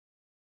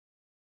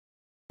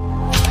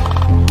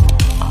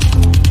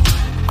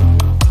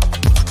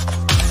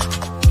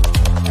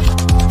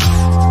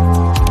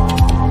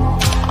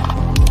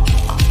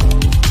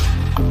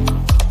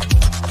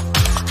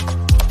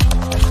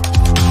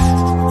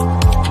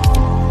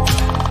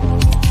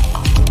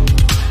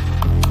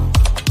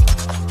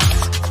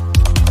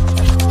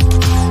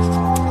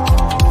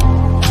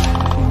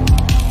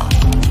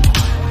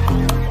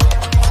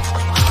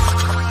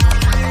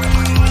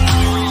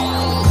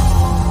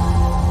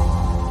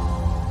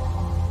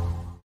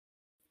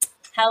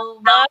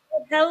Hello,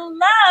 hello.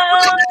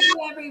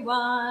 Hey,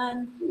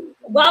 everyone.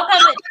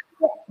 Welcome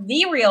to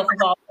the Real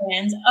Football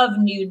Fans of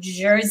New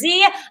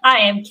Jersey. I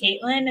am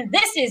Caitlin.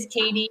 This is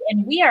Katie,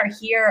 and we are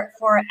here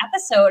for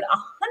episode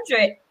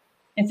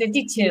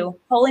 152.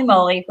 Holy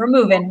moly, we're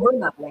moving.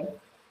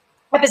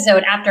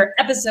 Episode after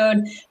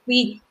episode.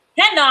 We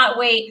cannot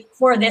wait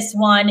for this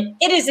one.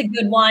 It is a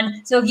good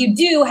one. So if you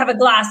do have a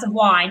glass of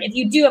wine, if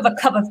you do have a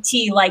cup of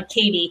tea like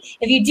Katie,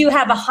 if you do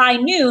have a high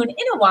noon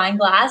in a wine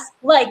glass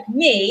like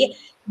me,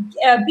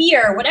 a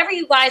beer, whatever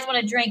you guys want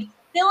to drink,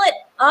 fill it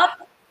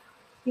up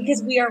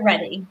because we are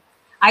ready.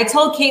 I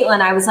told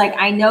Caitlin, I was like,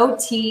 I know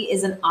tea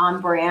isn't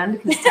on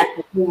brand because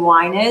technically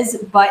wine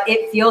is, but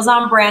it feels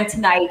on brand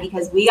tonight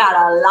because we got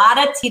a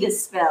lot of tea to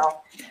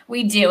spill.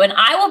 We do. And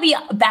I will be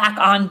back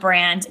on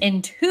brand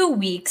in 2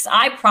 weeks.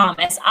 I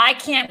promise. I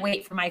can't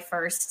wait for my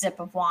first sip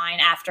of wine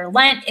after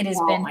Lent. It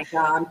has been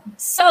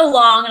so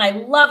long. And I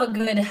love a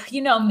good,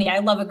 you know me, I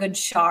love a good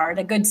shard,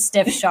 a good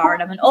stiff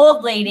shard. I'm an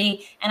old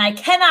lady and I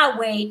cannot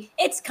wait.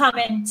 It's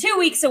coming 2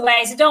 weeks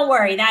away. So don't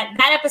worry. That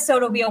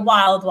episode will be a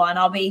wild one.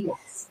 I'll be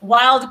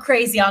wild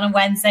crazy on a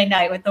Wednesday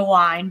night with the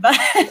wine. But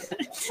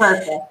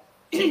perfect.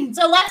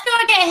 So let's go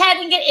ahead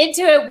and get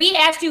into it. We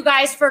asked you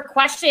guys for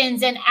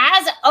questions. And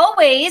as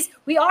always,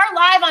 we are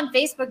live on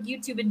Facebook,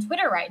 YouTube, and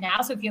Twitter right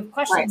now. So if you have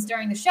questions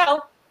during the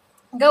show,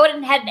 go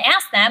ahead and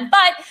ask them.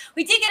 But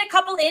we did get a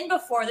couple in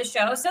before the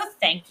show, so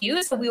thank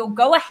you. So we will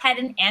go ahead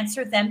and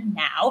answer them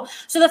now.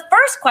 So the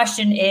first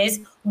question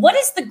is, what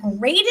is the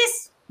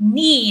greatest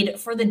need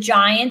for the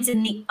Giants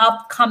in the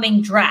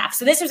upcoming draft?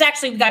 So this was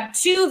actually, we got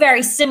two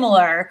very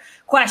similar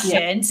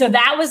questions. Yep. So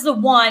that was the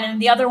one,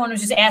 and the other one was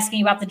just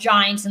asking about the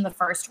Giants in the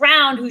first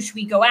round. Who should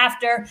we go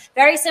after?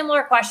 Very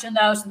similar question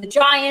though. So the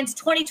Giants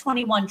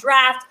 2021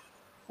 draft,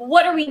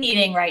 what are we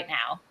needing right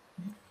now?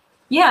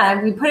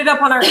 Yeah, we put it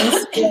up on our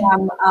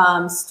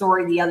Instagram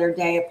story the other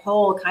day, a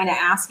poll kind of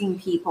asking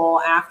people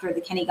after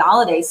the Kenny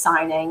Golladay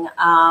signing,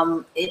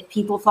 if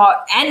people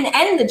thought,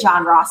 and the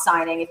John Ross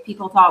signing, if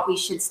people thought we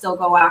should still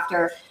go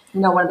after,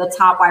 one of the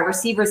top wide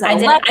receivers. I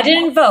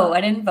didn't vote.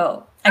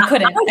 I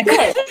couldn't. I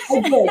did.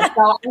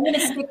 So I'm going to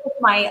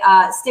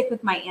stick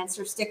with my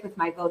answer, stick with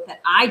my vote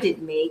that I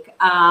did make.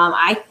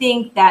 I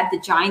think that the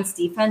Giants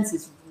defense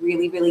is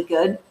really, really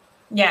good.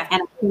 Yeah.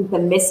 And I think the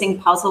missing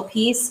puzzle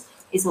piece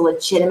is a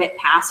legitimate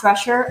pass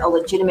rusher, a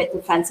legitimate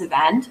defensive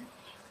end.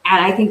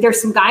 And I think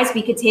there's some guys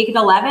we could take at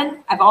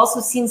 11. I've also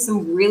seen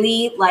some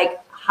really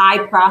high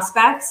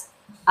prospects,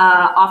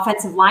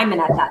 offensive linemen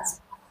at that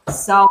spot.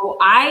 So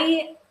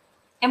I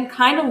am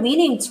kind of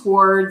leaning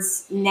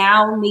towards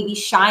now maybe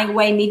shying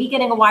away, maybe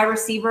getting a wide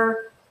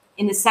receiver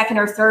in the second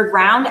or third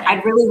round.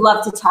 I'd really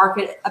love to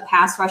target a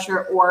pass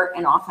rusher or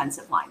an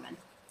offensive lineman.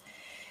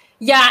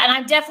 Yeah, and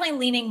I'm definitely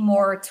leaning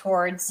more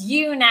towards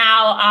you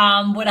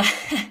now.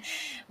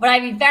 Would I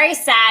be very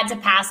sad to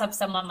pass up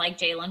someone like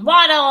Jalen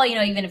Waddle,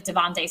 even if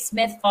Devontae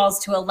Smith falls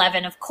to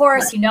 11, of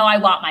course, I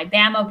want my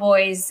Bama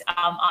boys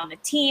on the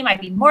team.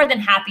 I'd be more than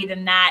happy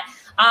than that.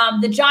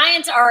 The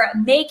Giants are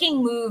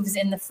making moves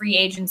in the free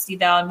agency,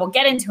 though, and we'll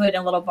get into it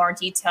in a little more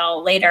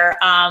detail later.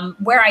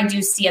 Where I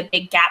do see a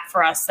big gap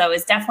for us, though,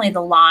 is definitely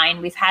the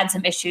line. We've had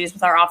some issues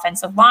with our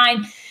offensive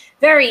line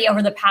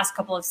over the past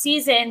couple of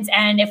seasons.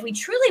 And if we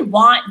truly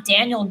want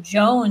Daniel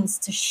Jones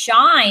to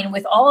shine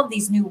with all of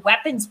these new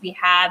weapons we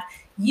have,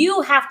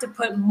 you have to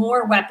put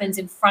more weapons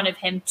in front of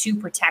him to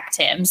protect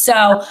him.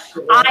 So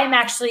I'm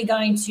actually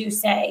going to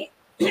say,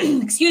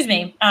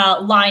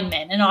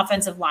 lineman, an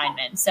offensive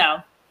lineman.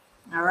 So,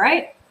 all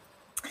right.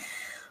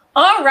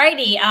 All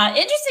righty.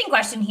 Interesting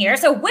question here.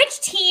 So which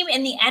team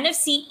in the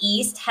NFC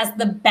East has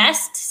the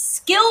best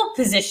skill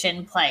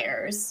position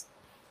players?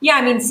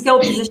 Yeah, skill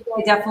position,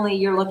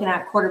 you're looking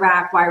at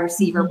quarterback, wide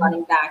receiver,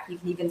 running back. You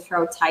can even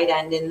throw tight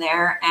end in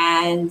there.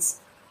 And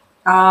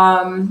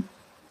I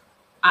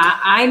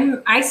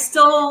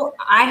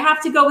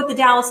have to go with the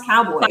Dallas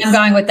Cowboys. I'm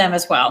going with them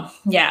as well.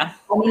 Yeah.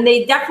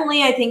 They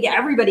definitely, I think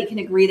everybody can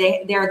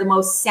agree they're the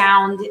most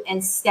sound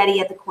and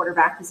steady at the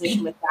quarterback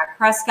position with Dak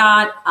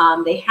Prescott.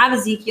 They have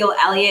Ezekiel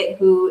Elliott,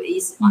 who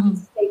is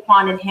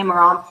Saquon and him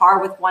are on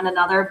par with one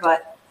another,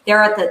 but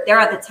they're at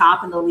the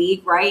top in the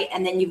league, right?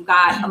 And then you've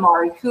got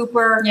Amari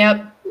Cooper.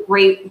 Yep.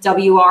 Great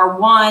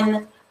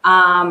WR1.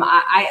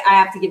 I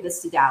have to give this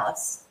to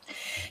Dallas.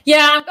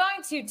 Yeah, I'm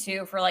going to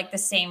too for the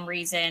same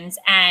reasons.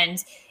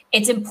 And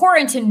it's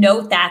important to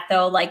note that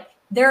though,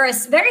 they're a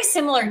very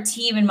similar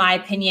team, in my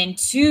opinion,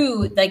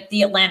 to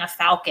the Atlanta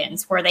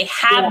Falcons, where they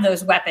have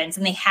those weapons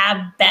and they have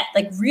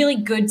really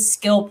good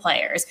skill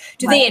players.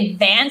 Do they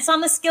advance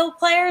on the skill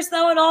players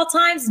though at all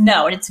times?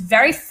 No, and it's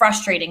very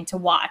frustrating to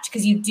watch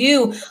because you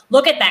do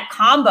look at that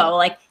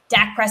combo,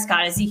 Dak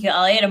Prescott, Ezekiel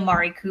Elliott,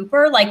 Amari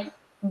Cooper,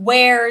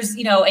 where's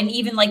and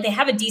even they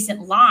have a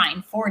decent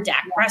line for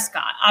Dak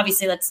Prescott.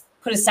 Obviously, let's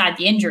put aside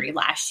the injury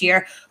last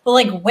year,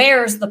 but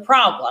where's the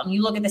problem?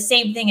 You look at the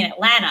same thing in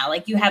Atlanta,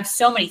 you have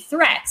so many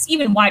threats,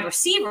 even wide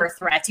receiver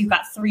threats. You've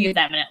got 3 of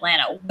them in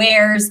Atlanta.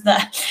 Where is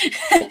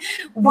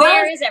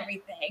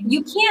everything?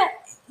 You can't,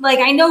 like,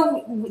 I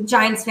know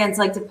Giants fans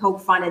like to poke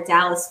fun at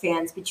Dallas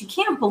fans, but you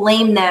can't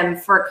blame them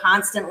for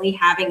constantly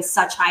having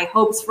such high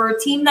hopes for a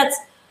team that's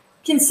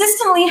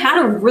consistently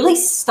had a really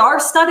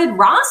star-studded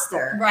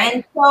roster. Right.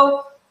 And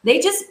so they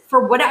just,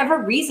 for whatever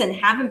reason,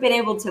 haven't been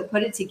able to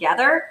put it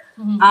together.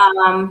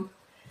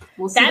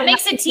 We'll see that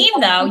makes a team,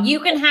 though. You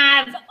can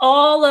have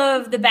all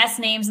of the best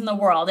names in the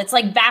world. It's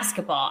like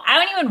basketball. I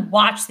don't even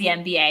watch the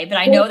NBA, but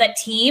I know that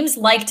teams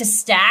like to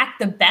stack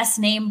the best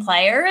name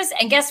players.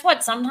 And guess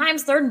what?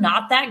 Sometimes they're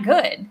not that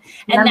good.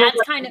 And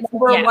that's kind of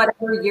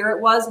whatever year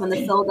it was when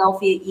the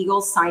Philadelphia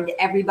Eagles signed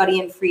everybody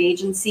in free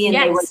agency and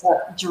they were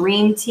the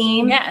dream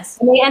team. Yes.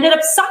 And they ended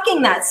up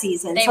sucking that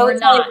season. They were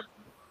not. Like,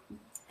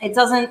 it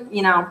doesn't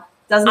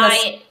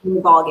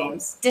win ball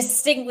games.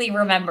 Distinctly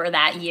remember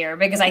that year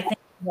because I think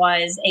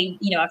was a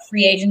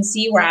free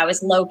agency where I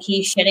was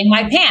low-key shitting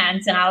my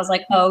pants and I was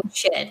like, oh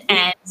shit,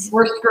 and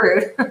we're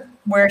screwed.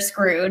 We're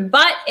screwed.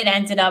 But it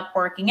ended up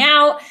working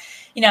out,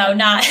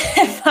 not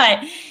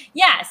but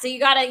yeah, so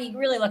you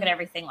really look at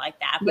everything like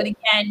that. But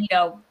again,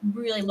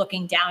 really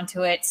looking down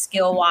to it,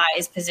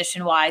 skill-wise,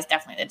 position-wise,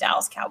 definitely the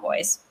Dallas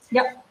Cowboys.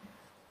 Yep.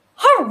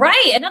 All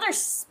right, another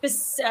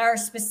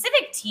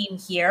specific team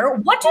here.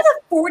 What do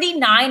the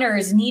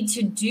 49ers need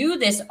to do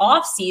this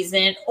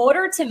offseason in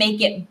order to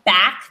make it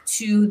back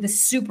to the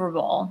Super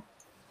Bowl?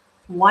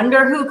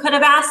 Wonder who could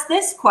have asked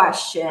this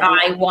question.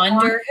 I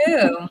wonder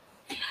who.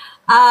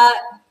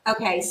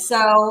 Okay,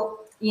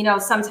 so,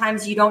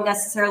 sometimes you don't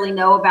necessarily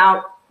know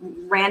about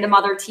random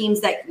other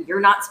teams that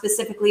you're not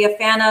specifically a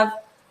fan of.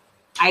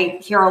 I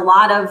hear a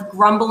lot of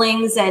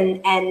grumblings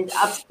and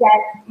upset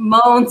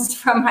moans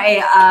from my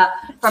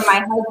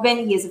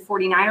husband. He is a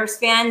 49ers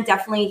fan.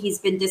 Definitely, he's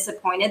been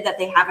disappointed that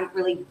they haven't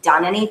really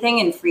done anything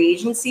in free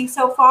agency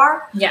so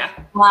far. Yeah.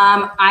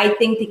 I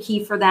think the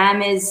key for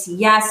them is,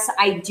 yes,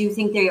 I do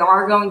think they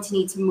are going to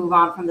need to move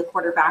on from the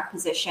quarterback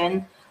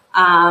position.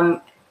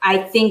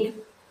 I think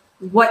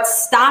what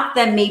stopped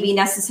them maybe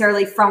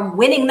necessarily from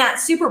winning that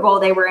Super Bowl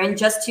they were in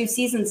just 2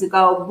 seasons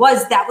ago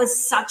was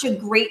such a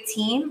great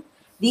team.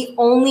 The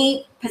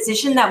only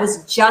position that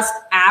was just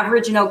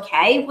average and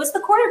okay was the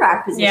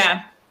quarterback position.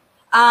 Yeah.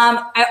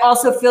 I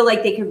also feel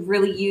like they could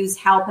really use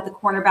help at the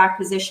cornerback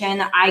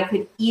position. I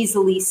could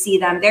easily see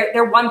them.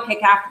 They're one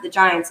pick after the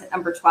Giants at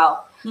number 12.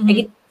 Mm-hmm. I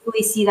could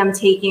easily see them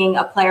taking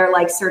a player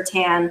like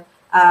Surtain,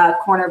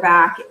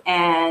 cornerback,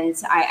 and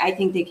I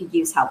think they could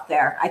use help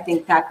there. I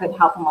think that could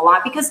help them a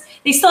lot because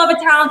they still have a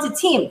talented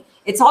team.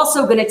 It's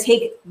also going to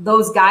take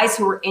those guys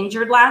who were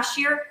injured last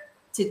year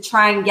to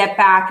try and get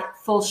back at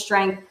full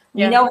strength.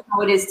 Yeah. You know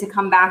how it is to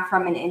come back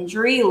from an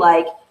injury.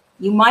 Like,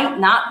 you might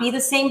not be the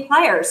same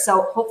player.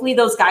 So hopefully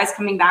those guys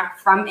coming back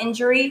from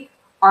injury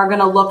are going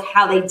to look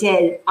how they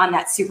did on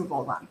that Super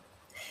Bowl run.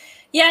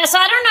 Yeah, so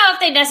I don't know if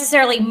they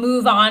necessarily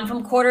move on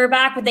from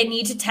quarterback, but they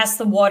need to test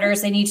the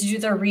waters. They need to do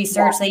their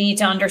research. They need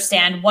to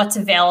understand what's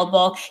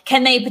available.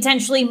 Can they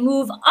potentially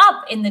move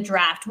up in the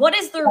draft? What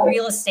is their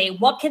real estate?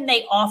 What can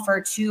they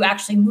offer to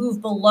actually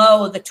move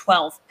below the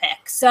 12th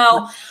pick?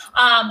 So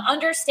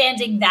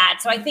understanding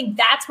that. So I think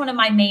that's one of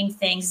my main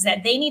things is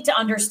that they need to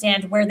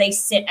understand where they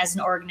sit as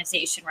an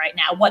organization right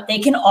now, what they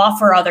can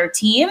offer other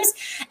teams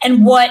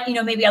and what,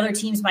 maybe other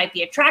teams might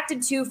be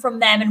attracted to from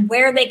them and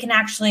where they can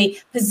actually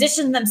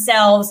position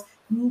themselves.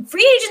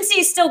 Free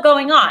agency is still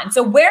going on.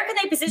 So where can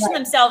they position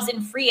themselves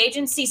in free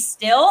agency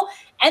still?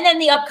 And then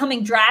the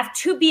upcoming draft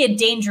to be a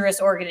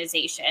dangerous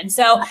organization.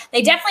 So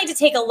they definitely need to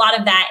take a lot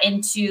of that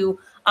into,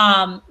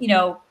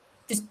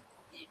 just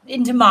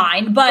into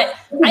mind. But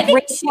I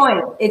think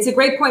it's a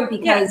great point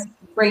because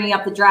bringing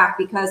up the draft,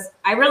 because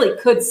I really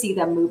could see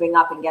them moving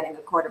up and getting a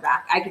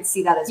quarterback. I could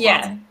see that as well.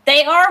 Yeah,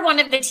 they are one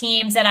of the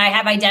teams that I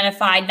have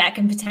identified that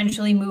can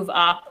potentially move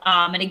up.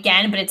 And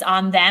again, but it's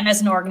on them as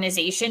an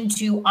organization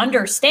to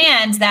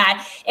understand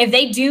that if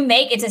they do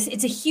make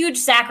it's a huge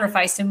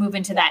sacrifice to move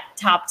into that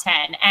top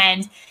 10.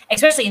 And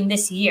especially in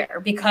this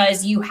year,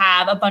 because you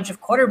have a bunch of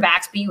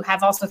quarterbacks, but you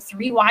have also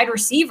 3 wide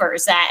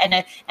receivers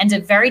and a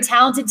very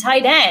talented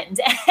tight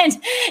end.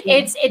 And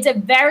it's a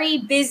very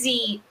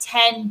busy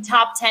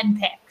top 10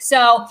 pick.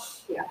 So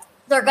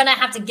they're going to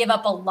have to give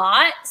up a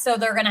lot. So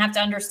they're going to have to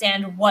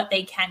understand what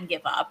they can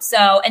give up.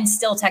 So, and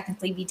still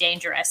technically be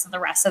dangerous in the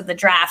rest of the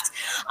draft.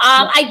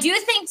 I do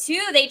think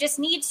too, they just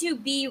need to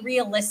be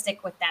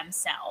realistic with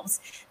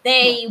themselves.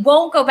 They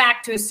won't go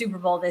back to a Super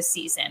Bowl this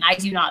season. I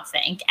do not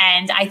think.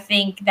 And I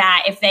think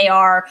that if they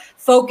are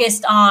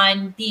focused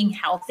on being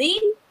healthy,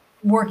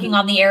 working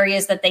on the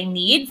areas that they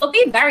need, they'll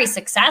be very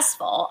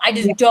successful. I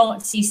just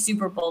don't see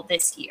Super Bowl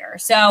this year.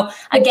 So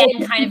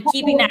again, kind of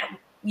keeping that.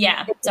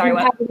 Yeah. Sorry.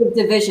 What?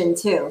 Division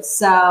too.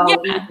 So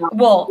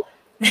well,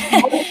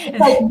 it's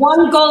like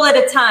one goal at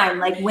a time.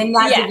 Like win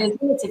that division.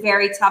 It's a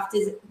very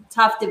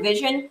tough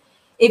division.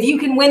 If you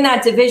can win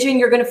that division,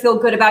 you're going to feel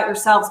good about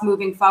yourselves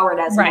moving forward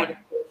as an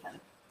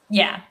organization.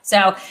 Yeah.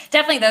 So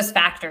definitely those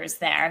factors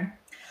there.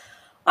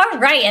 All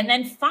right. And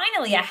then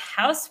finally, a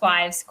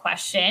Housewives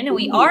question.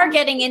 We are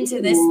getting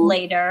into this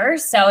later,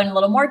 so in a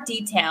little more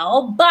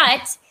detail.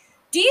 But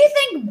do you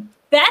think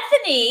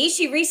Bethany,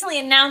 she recently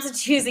announced that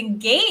she was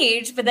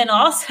engaged, but then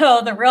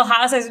also the Real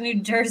Housewives of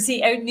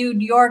New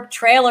York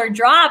trailer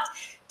dropped.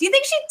 Do you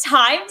think she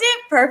timed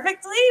it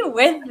perfectly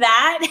with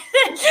that,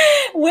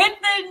 with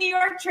the New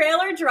York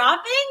trailer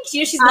dropping?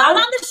 She's not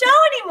on the show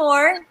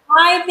anymore.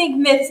 I think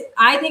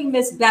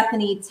Miss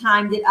Bethany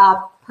timed it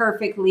up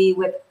perfectly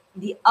with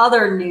the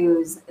other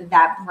news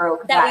that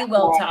broke that we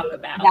will talk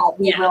about. That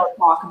we will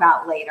talk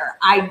about later.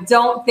 I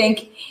don't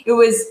think it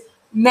was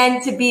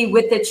meant to be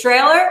with the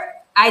trailer.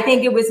 I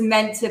think it was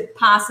meant to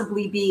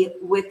possibly be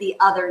with the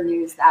other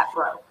news that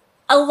broke.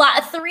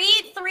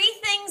 Three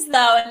things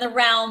though in the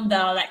realm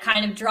though that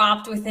kind of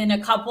dropped within a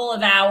couple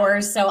of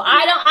hours. So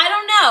I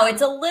don't know.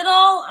 It's a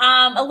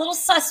little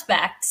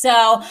suspect.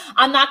 So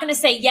I'm not going to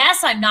say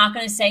yes. I'm not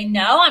going to say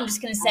no. I'm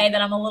just going to say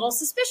that I'm a little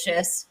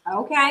suspicious.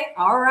 Okay.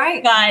 All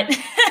right. But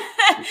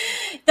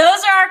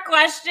those are our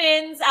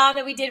questions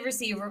that we did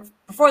receive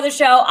before the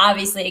show.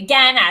 Obviously,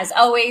 again, as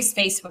always,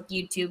 Facebook,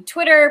 YouTube,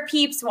 Twitter,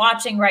 peeps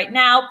watching right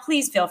now,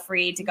 please feel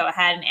free to go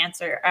ahead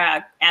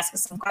and ask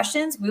us some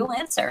questions. We will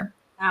answer.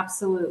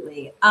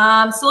 Absolutely.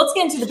 So let's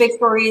get into the big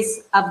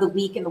stories of the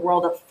week in the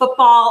world of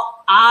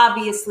football.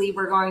 Obviously,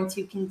 we're going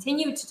to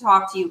continue to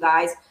talk to you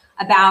guys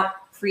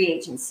about free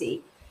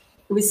agency.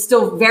 It was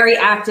still very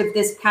active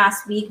this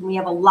past week, and we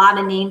have a lot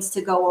of names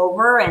to go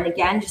over. And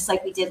again, just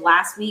like we did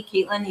last week,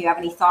 Caitlin, you have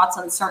any thoughts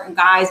on certain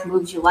guys,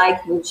 moves you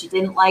like, moves you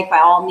didn't like, by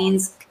all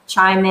means,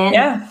 chime in.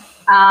 Yeah.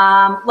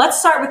 Let's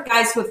start with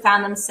guys who have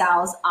found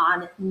themselves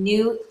on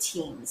new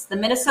teams. The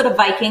Minnesota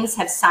Vikings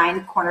have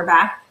signed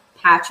cornerback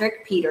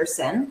Patrick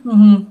Peterson.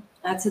 Mm-hmm.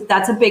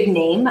 That's a big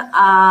name.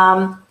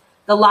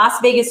 The Las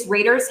Vegas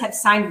Raiders have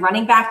signed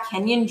running back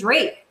Kenyon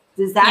Drake.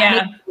 Does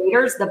that make the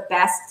Raiders the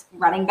best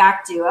running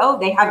back duo?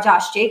 They have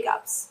Josh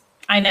Jacobs.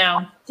 I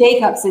know.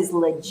 Jacobs is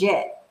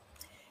legit.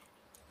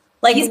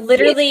 Like he's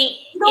literally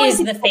is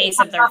the face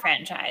of their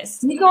franchise.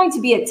 He's going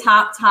to be a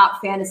top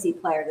fantasy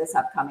player this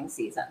upcoming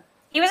season.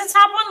 He was a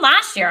top one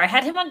last year. I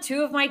had him on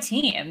 2 of my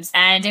teams,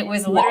 and it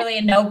was literally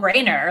a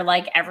no-brainer.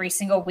 Like every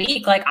single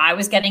week, like I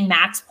was getting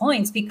max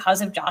points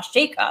because of Josh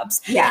Jacobs.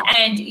 Yeah.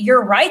 And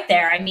you're right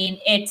there. I mean,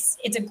 it's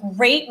a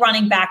great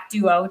running back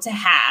duo to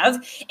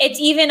have. It's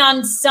even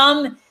on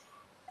some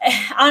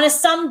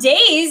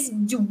days,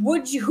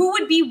 who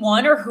would be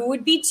 1 or who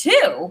would be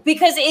 2?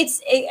 Because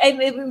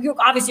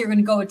obviously you're going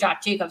to go with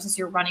Josh Jacobs as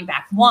your running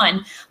back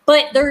 1,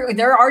 but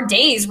there are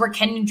days where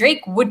Kenyon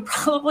Drake would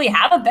probably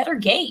have a better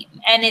game,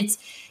 and it's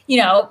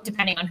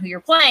depending on who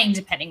you're playing,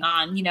 depending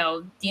on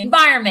the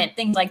environment,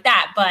 things like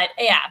that. But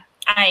yeah,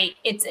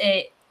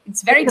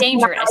 it's very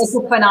dangerous. It's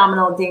a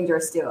phenomenal,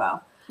 dangerous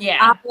duo.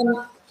 Yeah.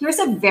 Here's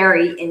a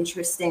very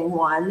interesting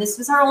one. This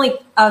was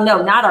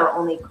not our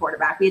only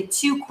quarterback. We had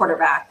 2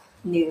 quarterback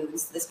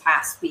news this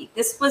past week.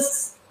 This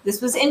was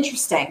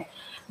interesting.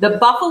 The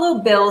Buffalo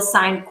Bills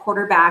signed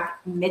quarterback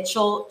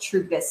Mitchell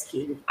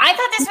Trubisky. I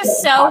thought this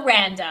was so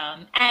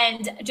random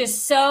and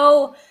just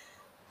so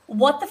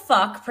what the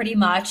fuck, pretty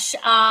much.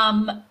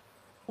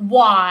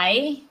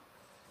 Why?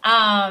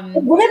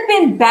 It would have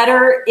been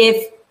better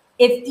if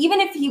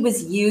even if he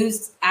was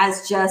used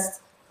as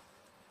just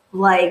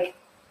like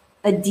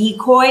a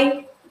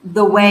decoy,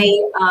 the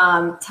way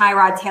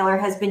Tyrod Taylor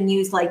has been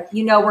used, like,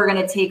 we're going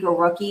to take a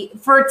rookie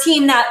for a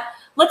team that,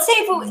 let's say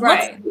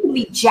it would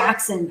be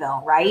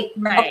Jacksonville, right?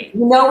 Right. Okay,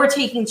 we're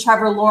taking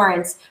Trevor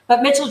Lawrence,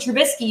 but Mitchell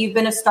Trubisky, you've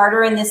been a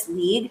starter in this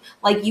league.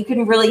 Like, you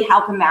can really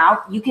help him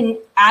out. You can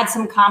add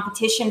some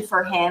competition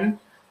for him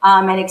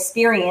and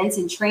experience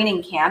in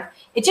training camp.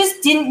 It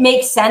just didn't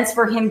make sense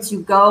for him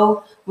to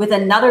go with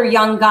another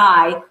young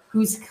guy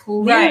who's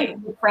clearly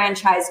the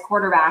franchise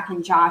quarterback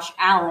in Josh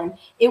Allen.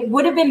 It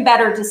would have been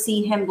better to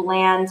see him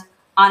land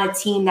on a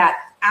team that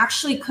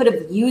actually could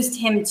have used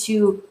him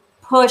to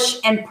push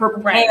and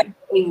prepare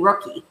a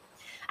rookie.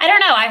 I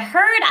don't know.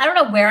 I don't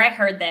know where I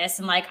heard this,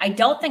 and I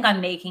don't think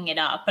I'm making it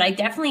up, but I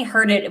definitely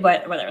heard it,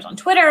 whether it was on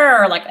Twitter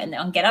or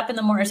on Get Up in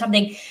the Morning or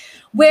something,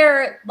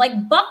 where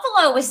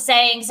Buffalo was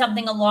saying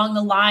something along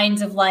the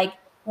lines of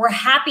we're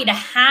happy to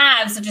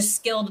have such a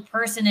skilled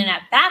person in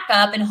at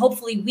backup, and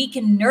hopefully we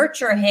can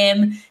nurture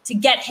him to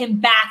get him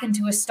back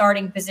into a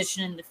starting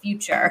position in the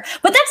future.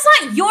 But that's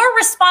not your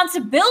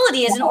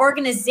responsibility as an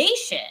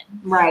organization.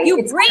 Right. You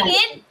bring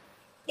in,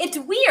 it's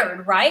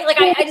weird, right?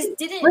 I just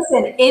didn't.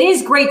 Listen, it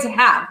is great to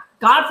have.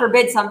 God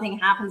forbid something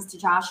happens to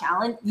Josh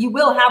Allen. You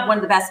will have one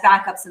of the best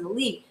backups in the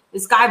league.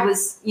 This guy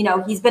was,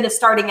 he's been a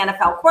starting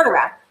NFL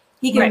quarterback.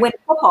 He can win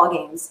football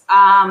games.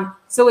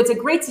 So it's a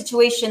great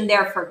situation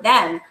there for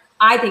them.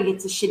 I think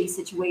it's a shitty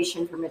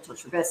situation for Mitchell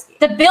Trubisky.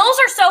 The Bills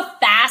are so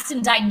fast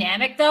and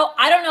dynamic, though.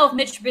 I don't know if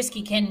Mitch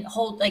Trubisky can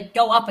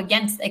go up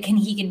against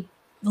he can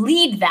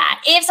lead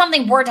that. If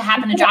something were to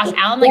happen to Josh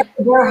Allen,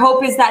 their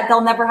hope is that they'll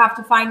never have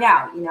to find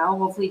out.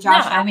 Hopefully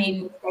Josh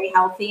Allen will stay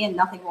healthy and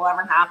nothing will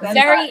ever happen.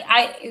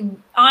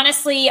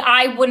 Honestly,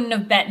 I wouldn't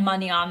have bet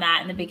money on that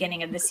in the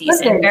beginning of the season.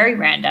 Listen, very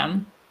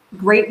random.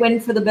 Great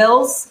win for the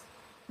Bills.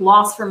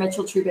 Loss for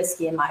Mitchell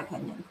Trubisky, in my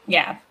opinion.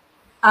 Yeah.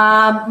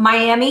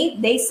 Miami,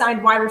 they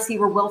signed wide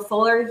receiver Will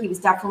Fuller. He was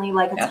definitely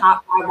like a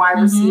top 5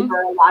 wide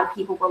receiver. A lot of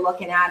people were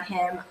looking at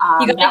him.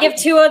 You got to give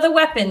 2 of the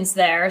weapons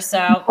there.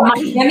 So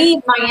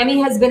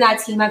Miami has been that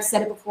team, I've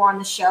said it before on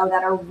the show,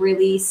 that are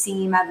really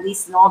seem, at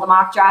least in all the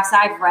mock drafts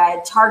I've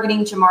read,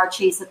 targeting Jamar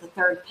Chase at the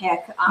 3rd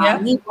pick.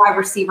 Need wide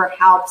receiver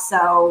help.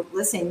 So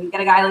listen, you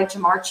get a guy like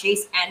Jamar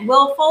Chase and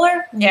Will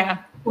Fuller. Yeah.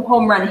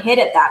 Home run hit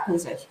at that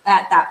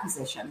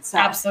position. So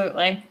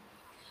absolutely.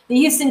 The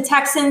Houston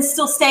Texans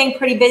still staying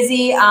pretty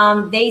busy.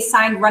 They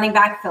signed running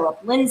back Phillip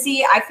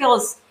Lindsay. I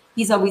feel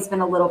he's always been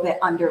a little bit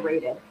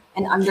underrated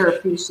and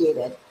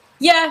underappreciated.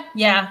 Yeah.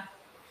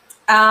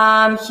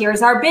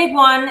 Here's our big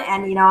one.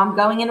 And, I'm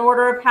going in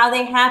order of how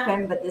they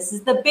happen, but this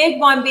is the big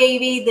one,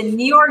 baby. The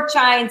New York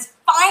Giants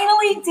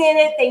finally did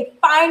it. They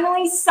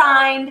finally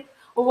signed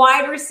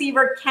wide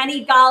receiver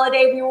Kenny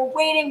Golladay. We were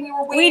waiting.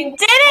 We did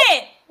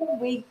it.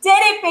 We did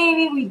it,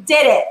 baby. We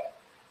did it.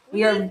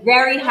 We are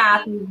very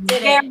happy,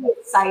 very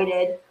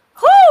excited.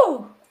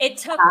 Whew! It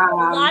took a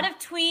lot of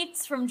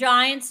tweets from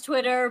Giants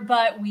Twitter,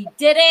 but we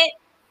did it.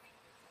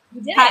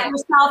 Pat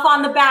yourself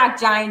on the back,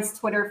 Giants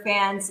Twitter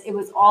fans. It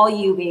was all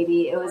you,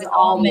 baby. It was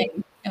all me.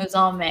 It was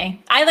all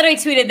me. I literally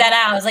tweeted that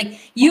out. I was like,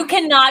 you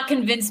cannot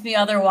convince me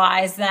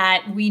otherwise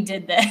that we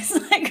did this.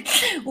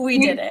 We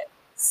did it.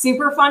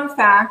 Super fun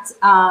fact,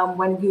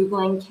 when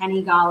Googling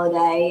Kenny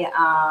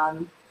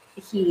Golladay,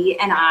 he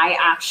and I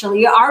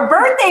actually are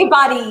birthday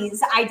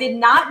buddies. I did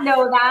not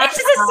know that. It's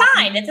just a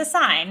sign. It's a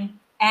sign.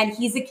 And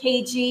he's a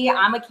KG.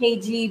 I'm a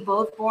KG.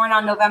 Both born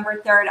on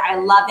November 3rd. I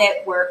love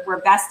it.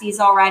 We're besties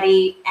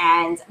already,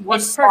 and we're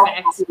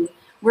happy.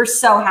 We're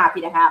so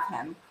happy to have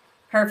him.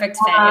 Perfect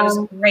fit. It was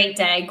a great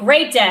day.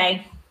 Great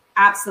day.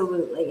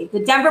 Absolutely. The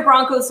Denver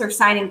Broncos are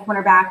signing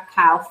cornerback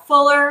Kyle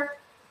Fuller.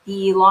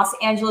 The Los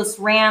Angeles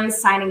Rams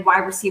signing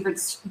wide receiver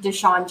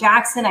Deshaun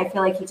Jackson. I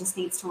feel like he just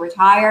needs to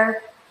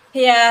retire.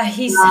 Yeah,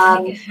 he's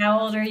like, how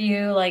old are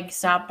you?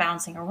 Stop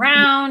bouncing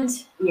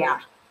around. Yeah.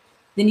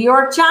 The New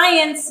York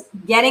Giants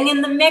getting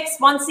in the mix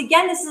once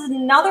again. This is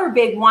another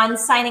big one,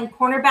 signing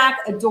cornerback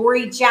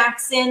Adoree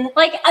Jackson. Another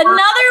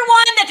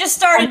one that just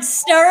started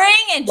stirring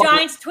and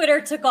Giants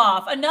Twitter took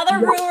off. Another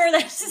rumor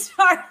that just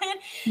started.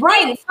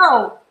 Right.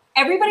 So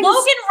everybody.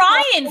 Logan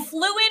Ryan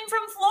flew in from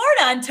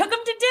Florida and took him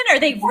to dinner.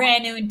 They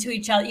ran into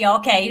each other. Yeah,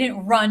 okay, you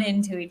didn't run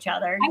into each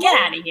other. Get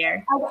out of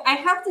here. I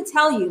have to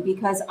tell you,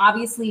 because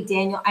obviously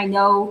I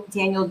know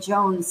Daniel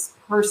Jones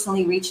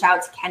personally reached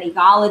out to Kenny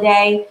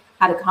Golladay,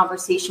 had a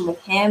conversation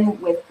with him,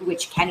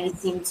 which Kenny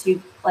seemed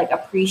to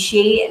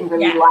appreciate and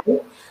really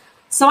like.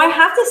 So I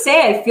have to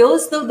say, I feel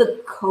as though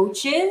the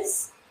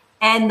coaches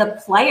and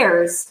the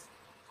players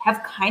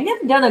have kind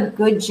of done a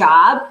good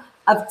job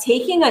of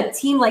taking a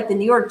team like the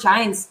New York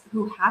Giants,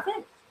 who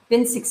haven't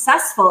been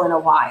successful in a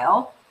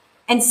while,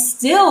 and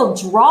still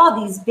draw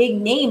these big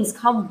names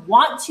come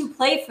want to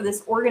play for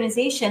this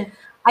organization.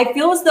 I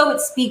feel as though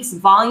it speaks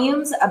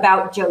volumes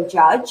about Joe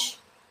Judge,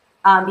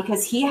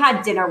 because he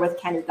had dinner with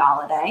Kenny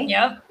Golladay.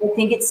 Yep. I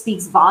think it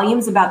speaks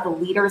volumes about the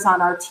leaders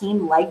on our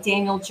team, like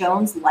Daniel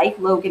Jones, like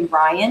Logan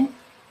Ryan,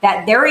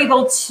 that they're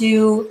able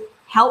to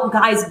help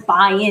guys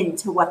buy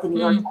into what the New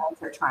York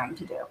Giants are trying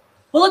to do.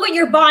 Well, look what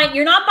you're buying.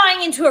 You're not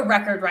buying into a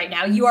record right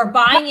now. You are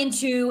buying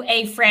into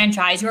a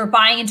franchise. You are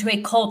buying into a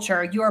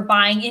culture. You are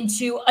buying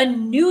into a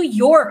New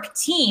York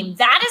team.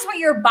 That is what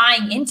you're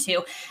buying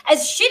into. As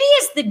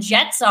shitty as the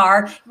Jets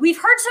are, we've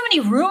heard so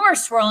many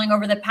rumors swirling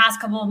over the past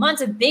couple of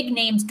months of big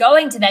names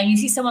going to them. You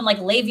see someone like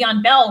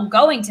Le'Veon Bell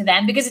going to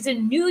them because it's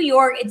in New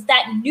York. It's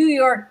that New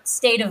York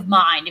state of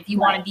mind, if you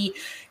want to be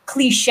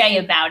cliche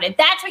about it.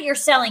 That's what you're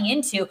selling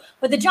into.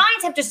 But the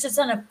Giants have just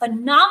done a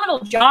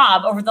phenomenal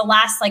job over the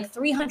last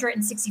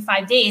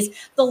 365 days,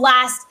 the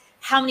last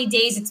how many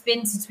days it's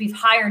been since we've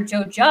hired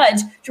Joe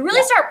Judge, to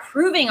really start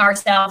proving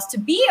ourselves to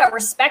be a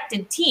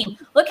respected team.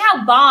 Look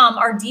how bomb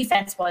our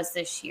defense was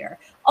this year.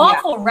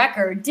 Awful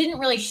record, didn't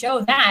really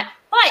show that.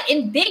 But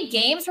in big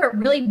games where it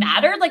really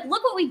mattered, look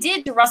what we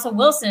did to Russell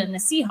Wilson and the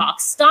Seahawks.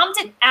 Stomped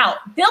it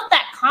out, built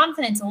that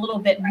confidence a little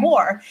bit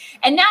more.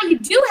 And now you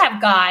do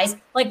have guys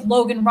like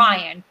Logan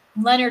Ryan,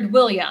 Leonard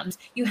Williams,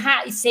 you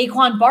have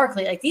Saquon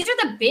Barkley. These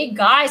are the big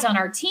guys on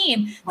our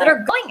team that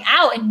are going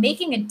out and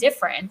making a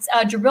difference.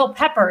 Jabril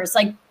Peppers,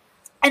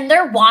 and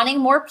they're wanting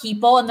more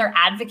people and they're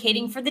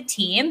advocating for the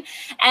team.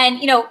 And,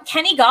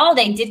 Kenny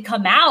Golladay did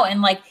come out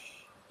and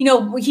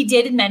he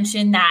did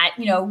mention that,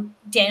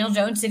 Daniel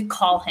Jones did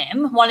call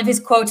him. One of his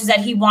quotes is that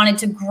he wanted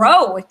to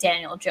grow with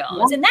Daniel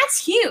Jones. And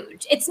that's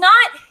huge. It's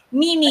not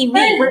me.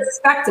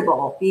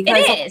 Respectable, because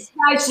it is.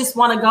 Guys just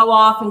want to go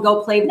off and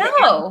go play with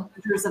the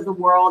managers of the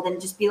world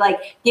and just be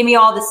like, give me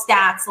all the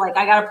stats.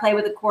 I got to play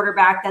with a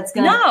quarterback that's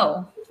going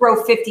to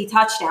throw 50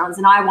 touchdowns,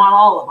 and I want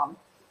all of them.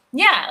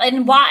 Yeah,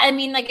 and why? I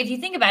mean, if you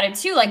think about it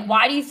too,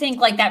 why do you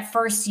think that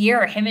first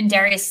year him and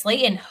Darius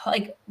Slayton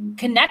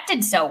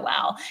connected so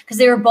well because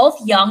they were both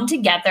young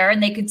together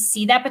and they could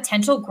see that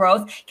potential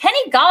growth.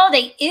 Kenny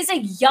Golladay is a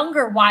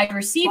younger wide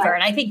receiver. Right.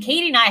 And I think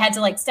Katie and I had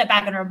to like step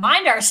back and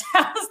remind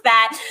ourselves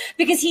that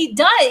because he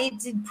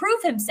does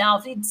prove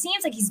himself. It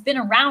seems like he's been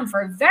around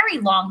for a very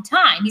long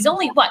time. He's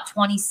only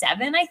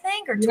 27, I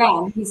think, or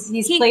 12. Yeah,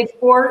 he's played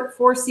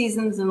four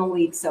seasons in the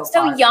league so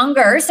far. So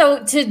younger.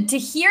 So to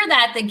hear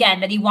that again,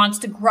 that he wants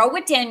to grow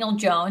with Daniel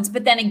Jones,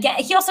 but then again,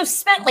 he also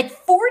spent like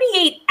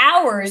 48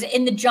 hours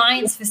in the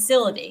Giants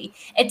facility.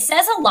 It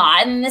says a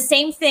lot. And the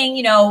same thing,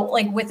 you know,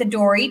 like with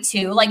Adoree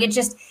too, like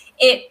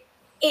it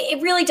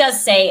really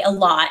does say a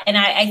lot. And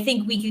I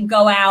think we can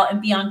go out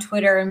and be on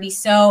Twitter and be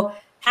so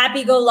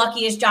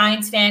happy-go-lucky as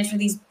Giants fans for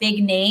these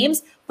big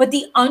names. But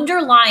the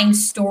underlying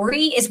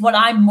story is what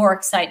I'm more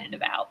excited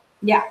about.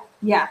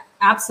 Yeah,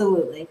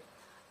 absolutely.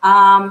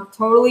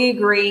 Totally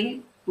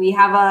agree. We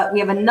have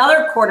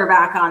another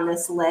quarterback on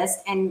this list,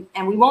 and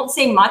we won't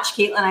say much,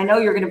 Caitlin. I know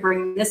you're going to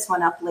bring this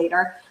one up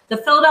later. The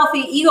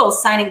Philadelphia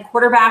Eagles signing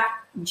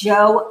quarterback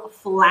Joe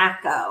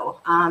Flacco.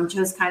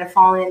 Joe's kind of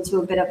fallen into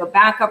a bit of a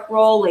backup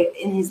role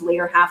in his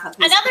later half of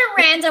his Another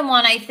random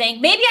one, I think.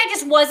 Maybe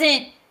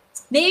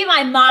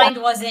my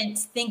mind wasn't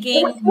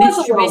thinking Mitch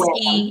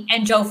Trubisky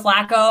and Joe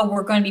Flacco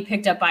were going to be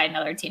picked up by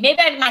another team.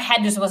 Maybe my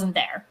head just wasn't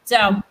there. So.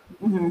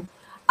 Mm-hmm.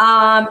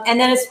 And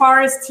then as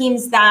far as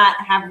teams that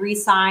have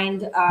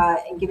re-signed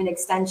and given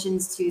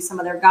extensions to some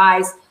of their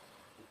guys,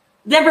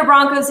 Denver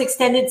Broncos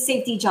extended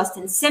safety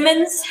Justin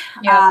Simmons.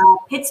 Yep.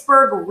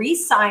 Pittsburgh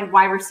re-signed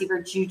wide receiver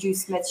Juju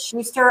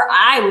Smith-Schuster.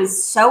 I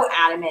was so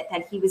adamant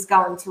that he was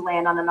going to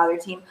land on another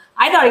team.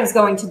 I thought he was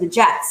going to the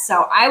Jets,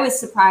 so I was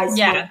surprised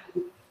when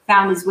he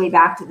found his way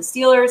back to the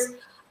Steelers.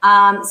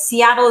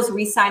 Seattle is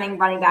re-signing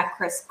running back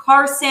Chris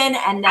Carson,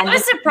 and then I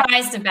was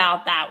surprised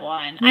about that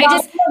one.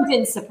 It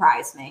didn't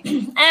surprise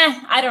me.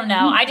 I don't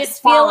know. I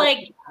just feel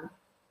like,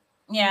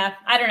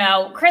 I don't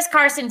know. Chris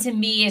Carson to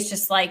me is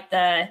just like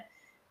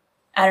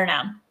I don't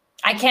know.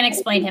 I can't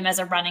explain him as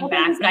a running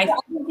back, but I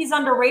think he's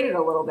underrated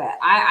a little bit.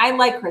 I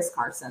like Chris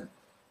Carson.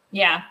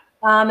 Yeah.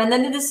 And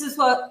then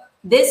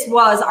this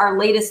was our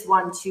latest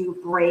one to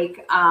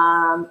break.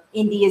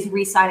 Indy is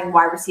re-signing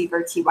wide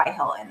receiver T.Y.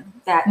 Hilton.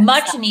 That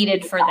much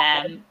needed for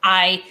them.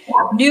 I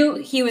knew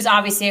he was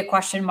obviously a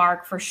question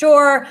mark for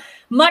sure.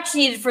 Much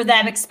needed for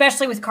them,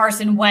 especially with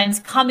Carson Wentz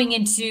coming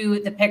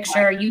into the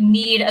picture. You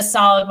need a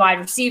solid wide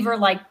receiver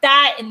like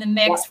that in the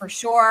mix for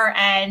sure.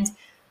 And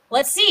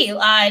let's see.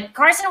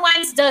 Carson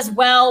Wentz does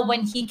well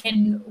when he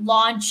can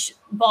launch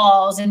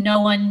balls and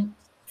no one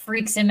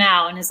freaks him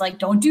out and is like,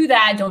 don't do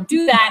that.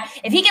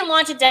 If he can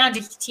launch it down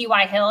to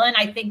T.Y. Hilton,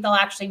 I think they'll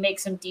actually make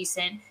some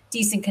decent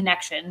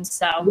connections.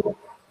 So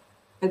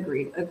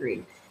agreed.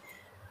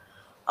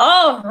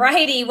 All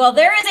righty. Well,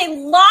 there is a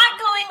lot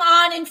going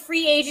on in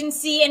free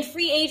agency, and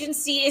free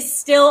agency is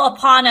still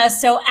upon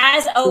us. So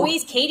as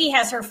always, Katie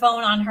has her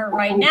phone on her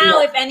right now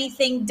if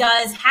anything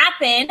does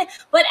happen.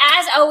 But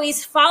as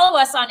always, follow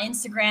us on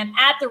Instagram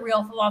at The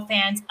Real Football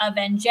Fans of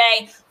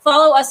NJ.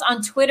 Follow us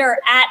on Twitter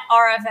at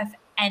RFFNJ_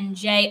 and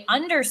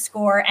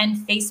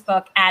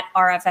Facebook at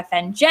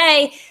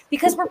RFFNJ,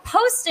 because we're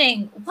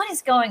posting what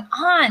is going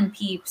on,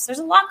 peeps. There's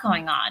a lot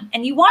going on,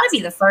 and you want to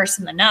be the first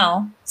in the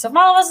know. So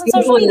follow us on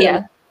social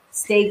media.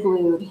 Stay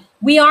glued.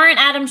 We aren't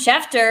Adam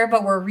Schefter,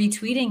 but we're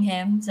retweeting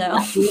him. So,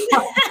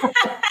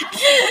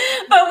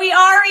 but we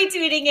are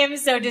retweeting him.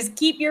 So just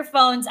keep your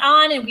phones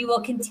on, and we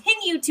will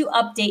continue to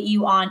update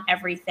you on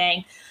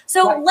everything.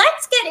 So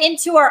let's get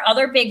into our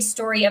other big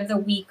story of the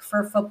week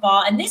for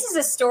football. And this is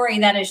a story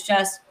that is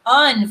just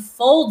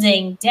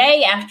unfolding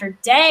day after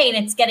day, and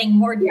it's getting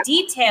more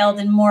detailed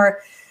and more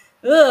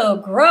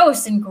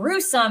gross and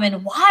gruesome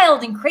and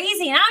wild and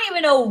crazy. And I don't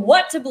even know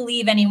what to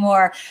believe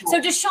anymore.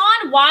 So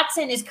Deshaun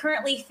Watson is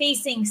currently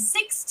facing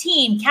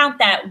 16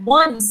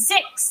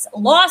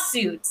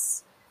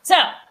 lawsuits. So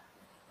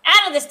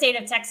out of the state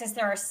of Texas,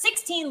 there are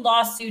 16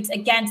 lawsuits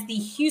against the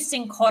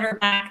Houston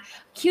quarterback,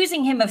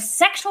 accusing him of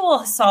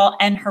sexual assault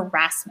and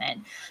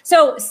harassment.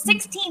 So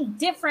 16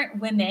 different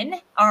women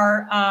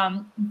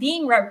are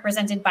being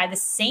represented by the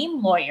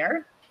same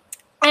lawyer.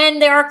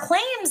 And there are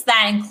claims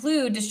that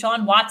include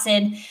Deshaun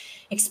Watson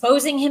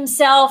exposing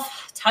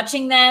himself,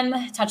 touching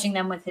them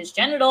with his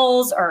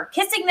genitals, or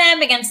kissing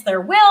them against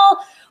their will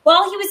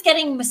while he was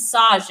getting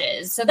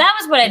massages. So that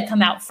was what had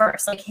come out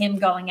first, like him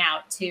going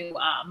out to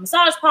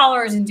massage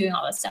parlors and doing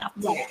all this stuff.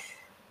 Yeah.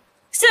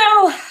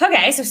 So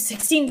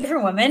 16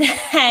 different women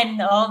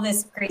and all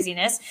this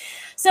craziness.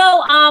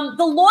 So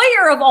the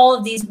lawyer of all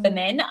of these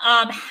women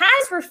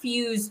has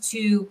refused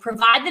to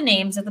provide the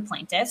names of the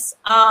plaintiffs.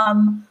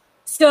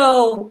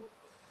 So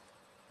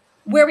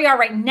where we are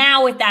right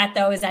now with that,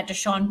 though, is that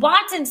Deshaun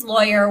Watson's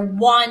lawyer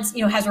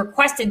has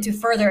requested to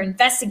further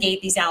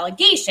investigate these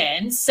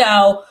allegations.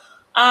 So,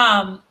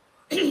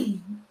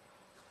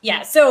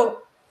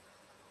 so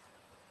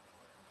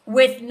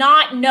with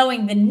not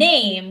knowing the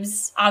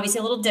names, obviously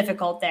a little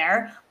difficult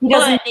there. He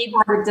doesn't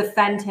know how to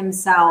defend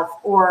himself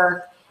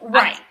or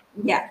right.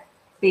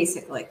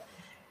 Basically.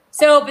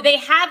 So, but they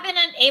have been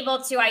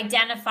unable to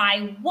identify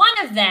one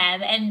of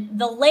them. And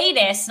the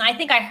latest, and I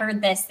think I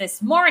heard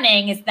this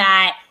morning, is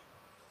that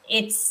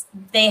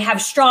they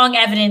have strong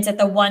evidence that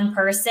the one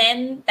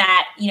person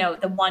that,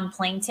 the one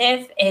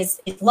plaintiff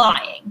is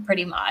lying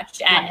pretty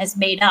much and has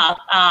made up,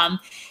 and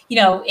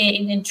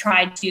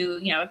tried to,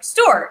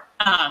 extort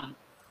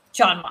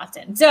Deshaun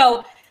Watson.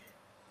 So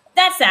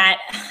that's that.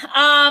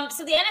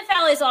 So the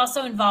NFL is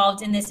also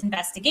involved in this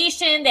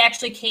investigation. They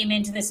actually came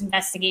into this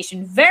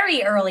investigation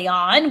very early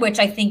on, which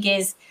I think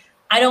is,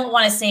 I don't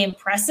want to say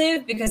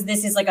impressive because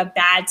this is like a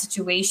bad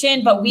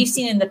situation, but we've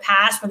seen in the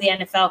past where the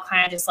NFL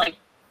kind of just like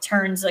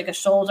turns like a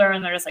shoulder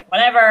and they're just like,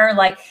 whatever,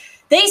 like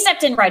they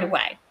stepped in right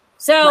away.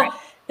 So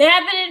they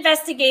have been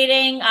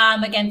investigating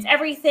against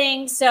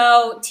everything.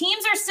 So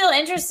teams are still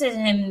interested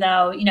in him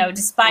though,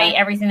 despite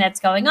everything that's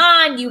going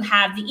on. You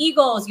have the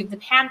Eagles, you have the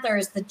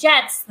Panthers, the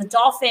Jets, the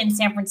Dolphins,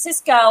 San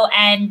Francisco,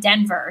 and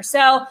Denver.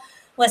 So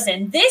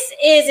listen, this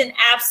is an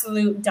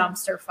absolute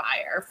dumpster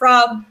fire.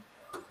 From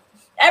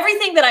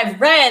everything that I've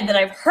read, that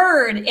I've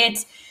heard,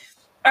 it's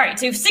all right.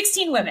 So you have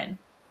 16 women.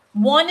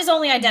 One is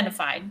only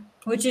identified,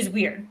 which is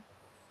weird.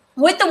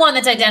 With the one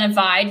that's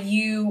identified,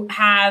 you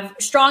have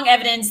strong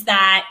evidence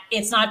that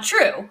it's not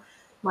true.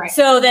 Right.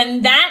 So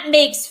then that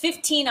makes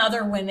 15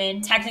 other women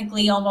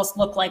technically almost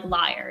look like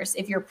liars.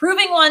 If you're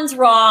proving one's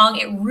wrong,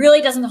 it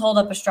really doesn't hold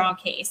up a strong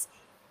case.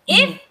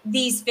 If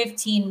these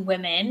 15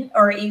 women,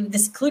 or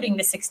including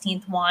the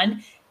 16th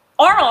one,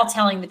 are all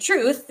telling the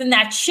truth, then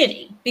that's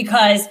shitty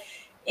because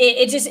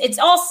it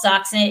all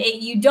sucks. And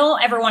you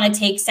don't ever want to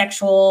take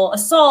sexual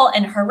assault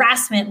and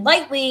harassment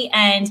lightly.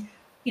 And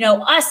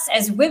us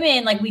as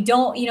women, like we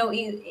don't,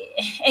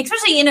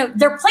 especially,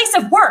 their place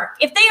of work.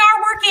 If they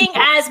are working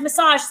as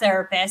massage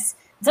therapists,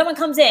 someone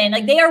comes in,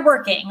 like they are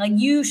working, like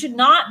you should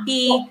not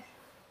be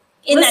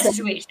that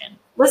situation.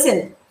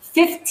 Listen,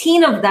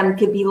 15 of them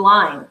could be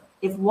lying.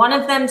 If one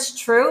of them's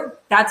true,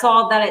 that's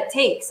all that it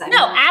takes.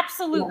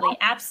 Absolutely.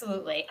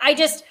 Absolutely.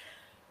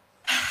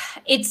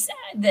 It's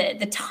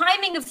the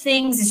timing of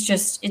things is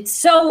just, it's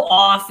so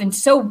off and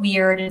so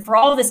weird. And for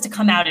all of this to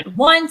come out at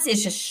once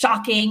is just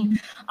shocking.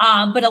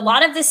 But a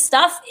lot of this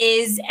stuff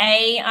is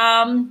a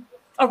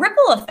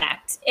ripple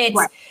effect. It's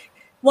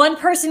one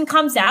person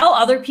comes out,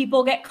 other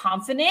people get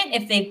confident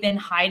if they've been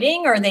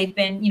hiding or they've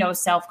been,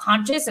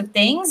 self-conscious of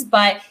things.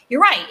 But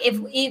you're right.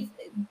 If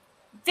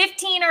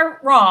 15 are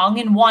wrong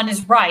and one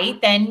is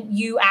right, then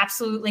you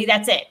absolutely,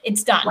 that's it.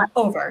 It's done.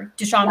 Over.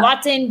 Deshaun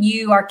Watson,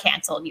 you are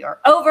canceled. You're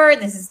over.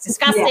 This is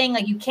disgusting.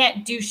 Like you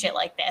can't do shit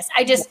like this.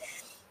 I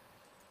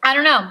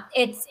don't know.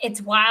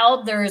 It's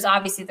wild. There's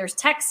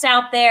text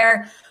out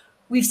there.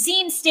 We've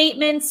seen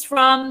statements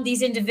from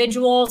these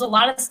individuals. A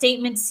lot of the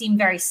statements seem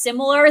very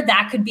similar.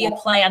 That could be a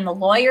play on the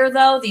lawyer,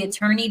 though. The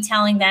attorney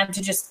telling them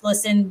to just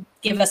listen,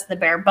 give us the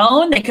bare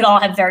bone. They could all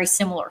have very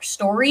similar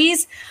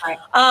stories. Right.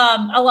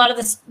 A lot of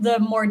the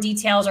more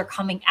details are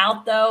coming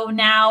out, though,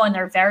 now, and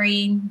they're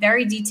very,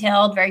 very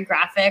detailed, very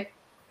graphic,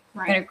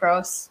 kind of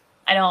gross.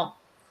 But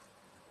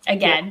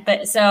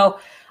so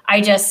I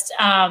just,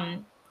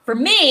 for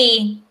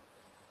me,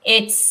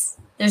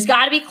 there's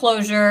got to be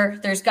closure.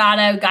 There's got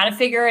to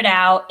figure it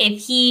out.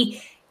 If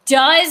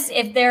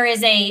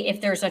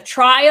there's a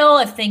trial,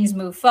 if things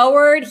move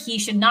forward, he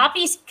should not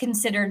be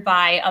considered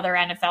by other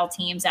NFL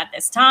teams at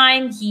this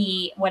time.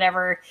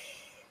 It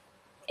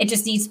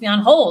just needs to be on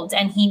hold,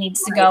 and he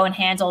needs to go and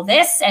handle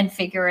this and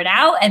figure it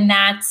out. And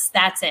that's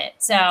it.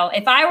 So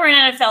if I were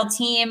an NFL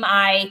team,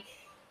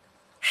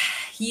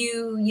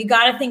 you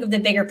got to think of the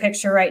bigger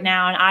picture right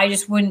now. And I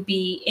just wouldn't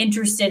be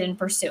interested in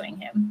pursuing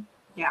him.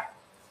 Yeah.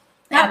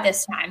 At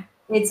this time.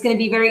 It's going to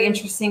be very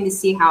interesting to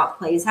see how it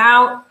plays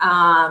out.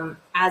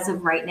 As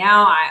of right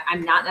now,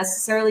 I'm not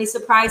necessarily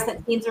surprised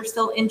that teams are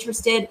still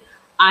interested.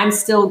 I'm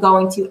still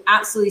going to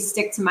absolutely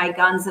stick to my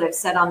guns that I've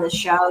said on the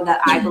show that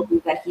I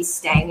believe that he's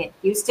staying in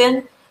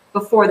Houston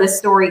before the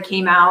story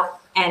came out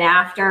and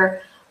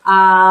after.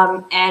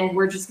 And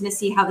we're just going to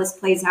see how this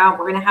plays out.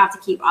 We're going to have to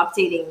keep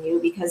updating you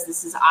because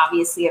this is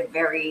obviously a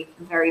very,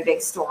 very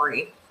big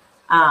story.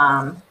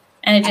 And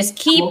it just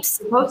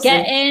keeps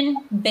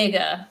getting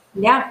bigger.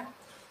 Yeah.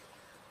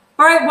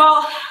 All right.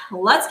 Well,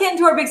 let's get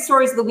into our big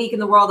stories of the week in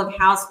the world of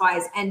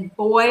Housewives. And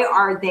boy,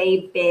 are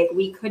they big.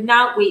 We could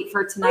not wait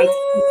for tonight's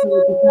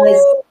episode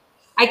because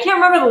I can't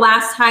remember the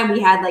last time we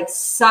had like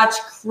such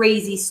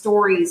crazy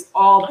stories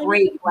all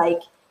break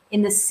like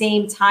in the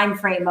same time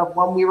frame of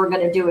when we were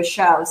going to do a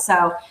show.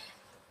 So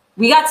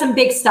we got some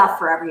big stuff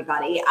for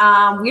everybody.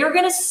 We are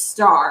going to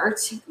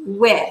start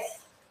with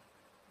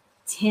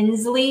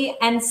Tinsley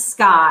and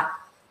Scott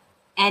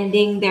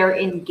ending their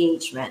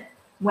engagement.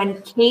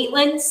 When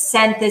Caitlin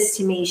sent this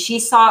to me, she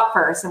saw it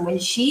first. And when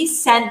she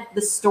sent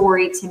the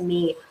story to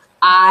me,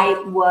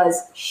 I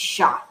was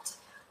shocked.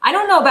 I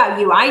don't know about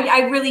you.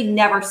 I really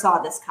never saw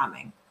this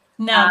coming.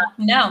 No.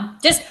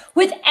 Just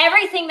with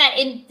everything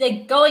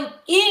going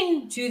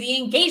into the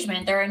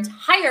engagement, their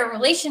entire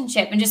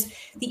relationship and just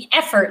the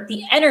effort,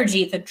 the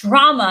energy, the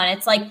drama. And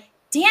it's like,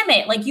 damn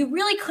it. Like, you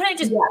really couldn't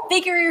just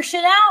figure your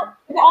shit out.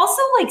 I've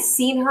also like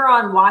seen her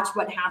on Watch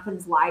What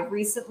Happens Live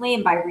recently.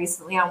 And by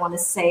recently, I want to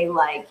say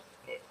like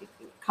a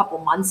couple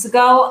months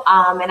ago.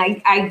 And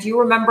I do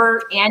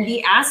remember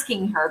Andy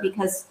asking her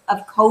because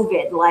of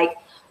COVID, like,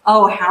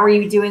 oh, how are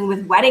you doing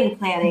with wedding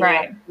planning?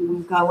 Right. Are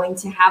you going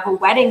to have a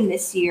wedding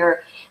this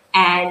year?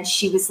 And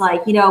she was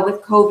like, you know,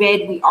 with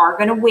COVID, we are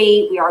going to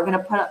wait. We are going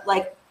to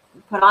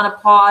put on a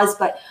pause,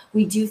 but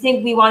we do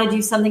think we want to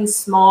do something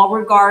small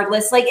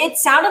regardless. Like, it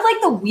sounded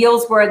like the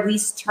wheels were at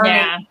least turning.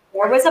 Yeah.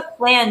 There was a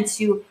plan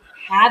to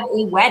have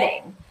a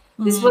wedding.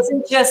 This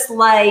wasn't just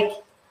like,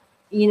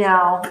 you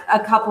know, a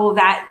couple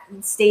that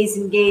stays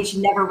engaged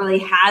and never really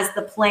has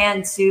the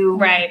plan to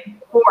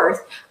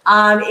forth.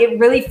 It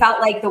really felt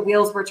like the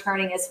wheels were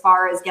turning as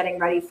far as getting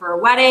ready for a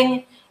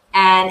wedding.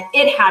 And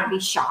it had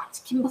me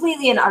shocked,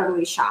 completely and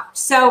utterly shocked.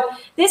 So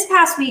this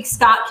past week,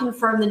 Scott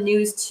confirmed the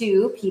news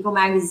to People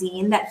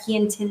magazine that he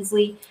and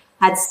Tinsley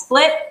had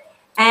split.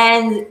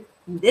 And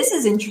this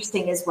is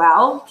interesting as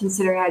well,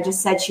 considering I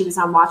just said she was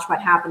on Watch What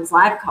Happens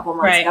Live a couple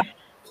months ago.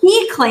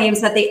 He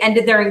claims that they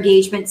ended their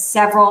engagement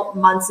several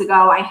months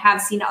ago. I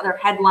have seen other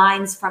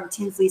headlines from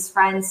Tinsley's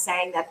friends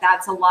saying that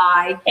that's a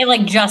lie. It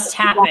like just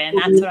happened.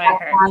 That's what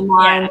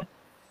I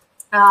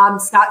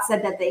heard. Scott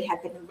said that they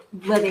had been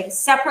living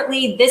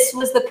separately. This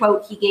was the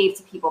quote he gave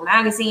to People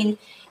magazine.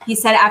 He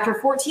said, after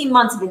 14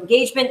 months of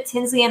engagement,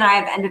 Tinsley and I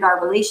have ended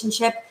our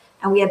relationship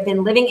and we have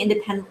been living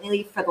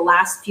independently for the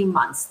last few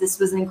months. This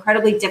was an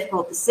incredibly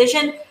difficult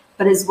decision,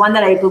 but is one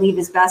that I believe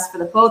is best for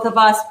the both of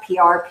us.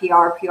 PR,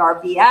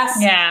 BS.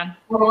 Yeah.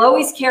 I will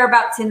always care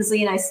about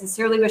Tinsley, and I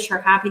sincerely wish her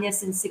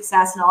happiness and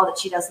success in all that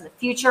she does in the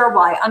future.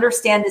 While I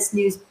understand this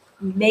news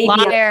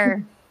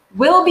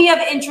will be of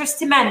interest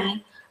to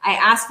many, I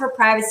ask for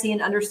privacy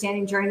and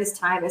understanding during this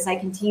time as I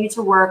continue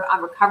to work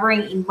on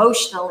recovering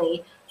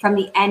emotionally from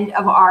the end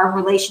of our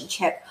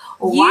relationship.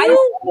 Why do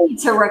I need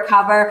to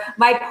recover?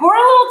 My poor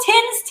little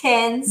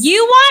tins.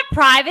 You want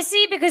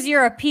privacy because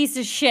you're a piece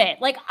of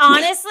shit. Like,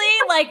 honestly,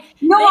 like,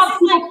 you don't want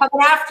people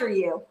coming after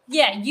you.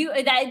 Yeah,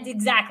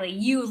 exactly.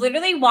 You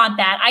literally want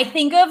that. I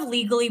think of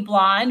Legally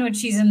Blonde when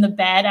she's in the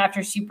bed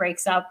after she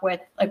breaks up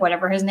with like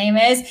whatever his name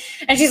is,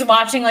 and she's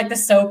watching like the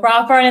soap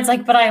opera, and it's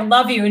like, but I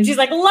love you, and she's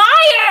like,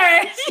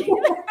 liar.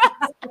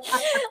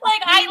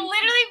 Like, I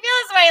literally feel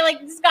this way. Like,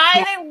 this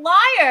guy is a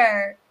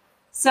liar.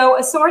 So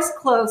a source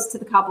close to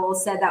the couple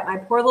said that my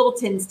poor little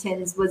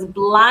Tins was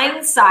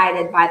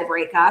blindsided by the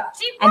breakup.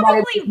 She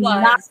probably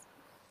was.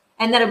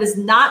 And that it was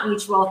not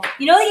mutual.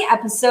 You know the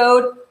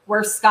episode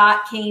where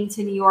Scott came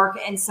to New York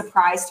and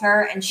surprised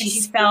her and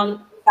she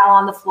fell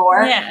on the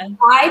floor? Yeah.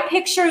 I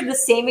pictured the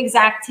same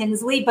exact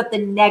Tinsley, but the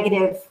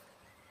negative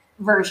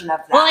version of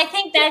that. Well, I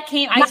think that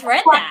I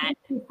read that.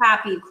 She's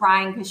happy,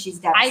 crying because she's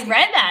devastated. I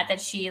read that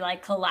she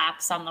like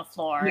collapsed on the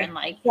floor and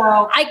like,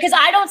 because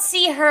I don't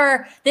see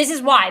her. This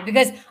is why,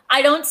 because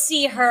I don't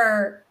see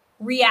her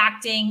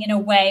reacting in a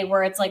way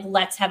where it's like,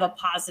 let's have a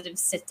positive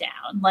sit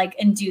down, like,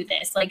 and do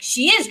this. Like,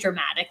 she is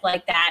dramatic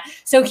like that.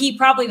 So he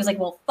probably was like,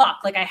 well, fuck,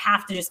 like, I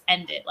have to just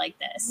end it like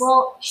this.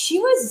 Well, she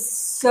was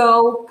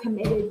so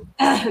committed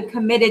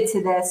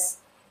to this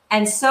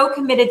and so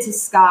committed to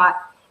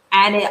Scott.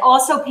 And it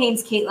also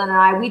pains Caitlin and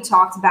I. We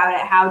talked about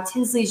it, how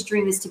Tinsley's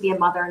dream is to be a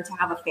mother and to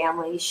have a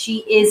family. She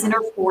is in her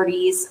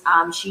 40s.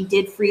 She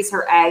did freeze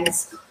her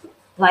eggs.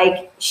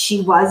 Like, she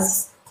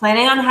was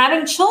planning on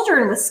having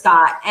children with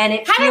Scott. And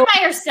it have it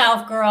by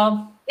yourself,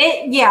 girl.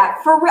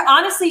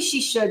 Honestly,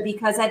 she should,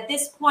 because at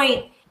this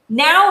point,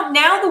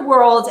 now the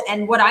world,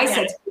 and what I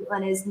said to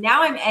Caitlin is,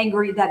 now I'm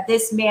angry that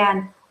this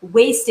man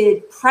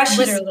wasted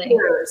precious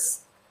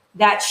years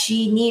that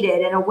she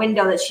needed in a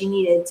window that she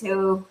needed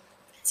to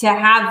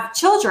have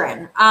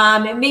children.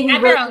 It made me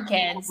really own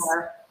kids.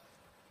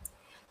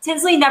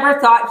 Tinsley never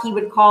thought he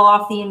would call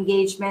off the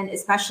engagement,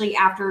 especially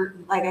after,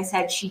 like I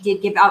said, she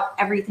did give up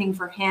everything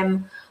for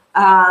him.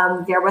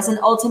 There was an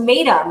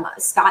ultimatum.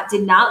 Scott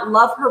did not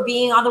love her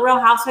being on the Real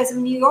Housewives of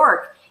New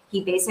York.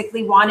 He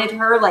basically wanted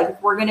her, like,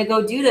 if we're going to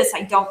go do this,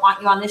 I don't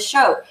want you on this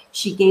show.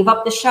 She gave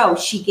up the show.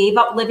 She gave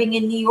up living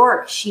in New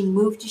York. She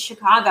moved to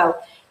Chicago.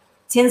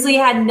 Tinsley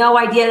had no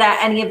idea that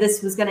any of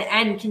this was going to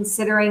end,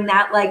 considering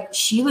that, like,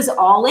 she was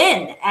all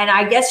in. And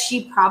I guess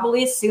she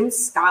probably assumed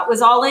Scott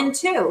was all in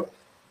too.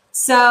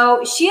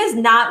 So she has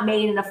not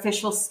made an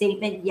official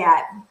statement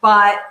yet.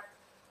 But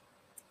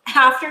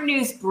after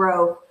news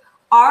broke,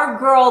 our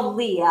girl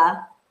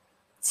Leah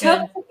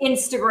took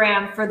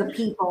Instagram for the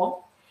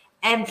people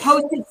and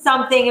posted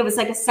something. It was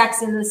like a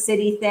Sex in the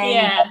City thing.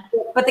 Yeah.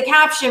 But the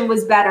caption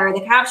was better.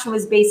 The caption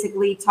was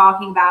basically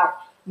talking about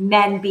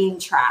men being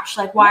trash.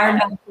 Like, why are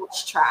men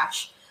such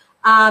trash?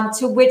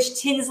 To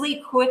which Tinsley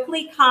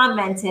quickly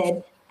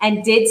commented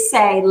and did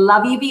say,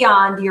 love you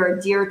beyond, you're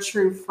a dear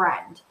true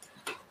friend.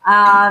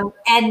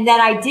 And then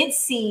I did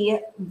see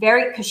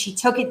because she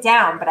took it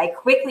down, but I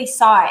quickly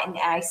saw it and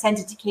I sent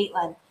it to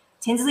Caitlin.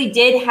 Tinsley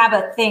did have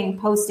a thing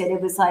posted.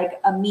 It was like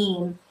a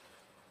meme.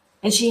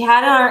 And she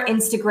had on her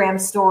Instagram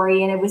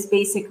story, and it was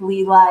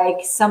basically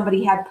like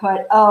somebody had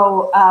put,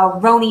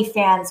 Roni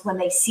fans when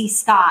they see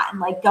Scott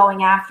and like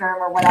going after him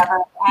or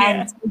whatever.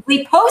 And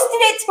we posted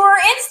it to her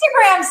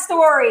Instagram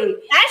story.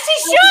 As she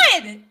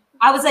should.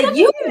 I was like,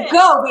 you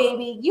go,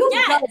 baby. You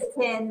go,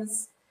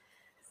 Tins.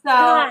 So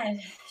God.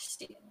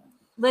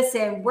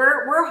 Listen,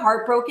 we're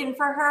heartbroken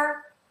for her.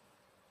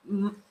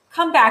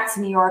 Come back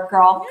to New York,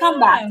 girl. Come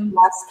back to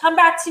us. Come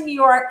back to New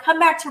York. Come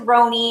back to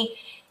Roni.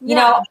 You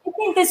know, I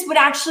think this would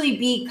actually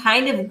be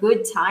kind of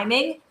good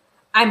timing.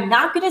 I'm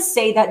not going to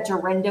say that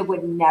Dorinda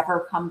would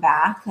never come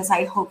back because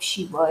I hope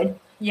she would.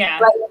 Yeah.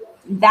 But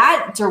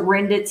that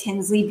Dorinda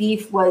Tinsley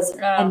beef was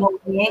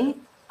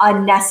annoying,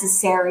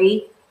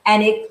 unnecessary,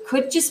 and it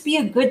could just be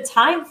a good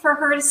time for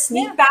her to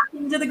sneak back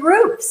into the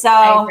group. So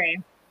I agree.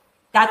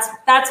 That's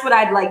what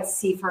I'd like to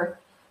see for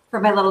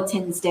my little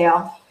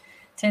Tinsdale.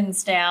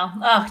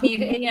 Oh,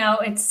 you know,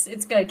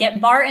 it's good.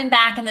 Get Martin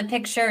back in the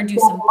picture. Do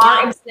some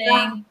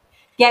boxing.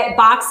 Get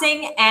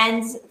boxing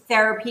and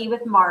therapy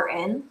with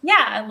Martin.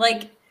 Yeah,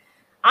 like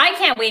I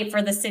can't wait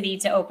for the city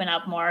to open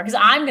up more because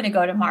I'm going to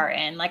go to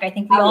Martin. Like I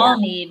think we all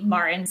need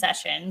Martin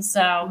sessions.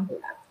 So,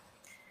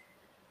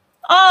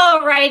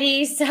 all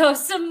righty. So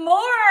some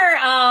more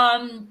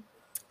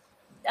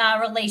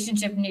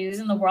relationship news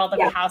in the world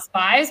of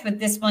Housewives, but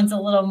this one's a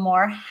little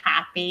more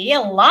happy, a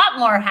lot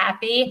more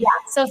happy. Yeah.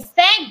 So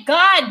thank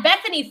God,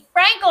 Bethany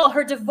Frankel,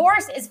 her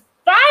divorce is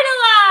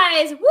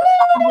finalized. Woo!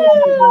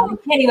 I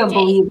can't even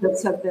believe it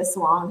took this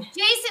long.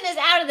 Jason is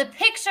out of the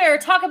picture.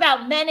 Talk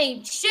about men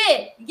ain't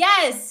shit.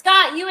 Yes,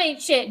 Scott, you ain't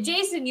shit.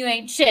 Jason, you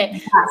ain't shit.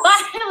 Yes.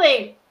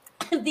 Finally,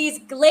 these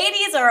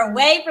ladies are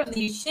away from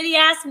these shitty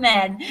ass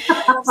men.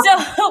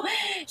 So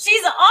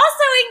she's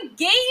also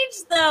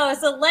engaged though.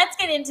 So let's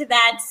get into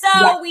that.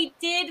 So we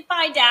did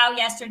find out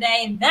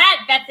yesterday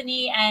that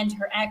Bethany and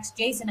her ex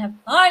Jason have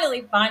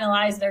finally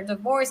finalized their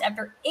divorce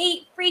after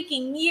 8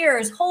 freaking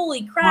years.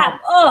 Holy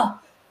crap. Oh,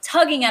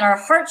 tugging at our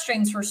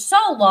heartstrings for so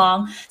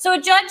long. So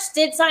a judge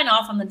did sign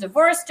off on the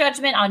divorce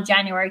judgment on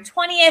January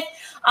 20th.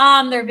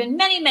 There have been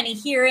many, many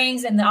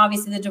hearings, and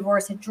obviously the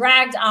divorce had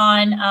dragged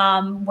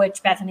on,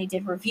 which Bethany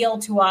did reveal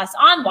to us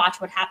on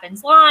Watch What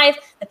Happens Live,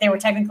 that they were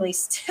technically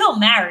still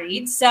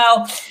married.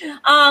 So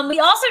we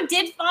also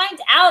did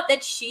find out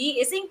that she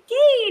is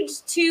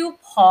engaged to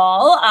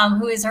Paul,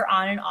 who is her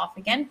on and off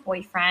again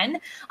boyfriend.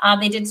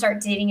 They did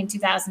start dating in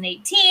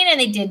 2018, and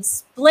they did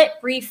split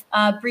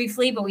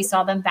briefly, but we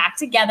saw them back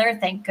together.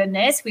 Thank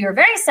goodness. We were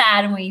very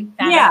sad when we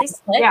found out they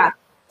split. Yeah.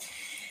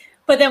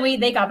 But then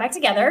they got back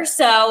together.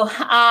 So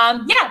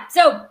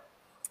So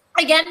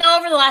again,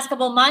 over the last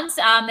couple of months,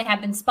 they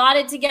have been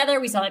spotted together.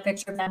 We saw that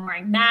picture of them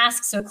wearing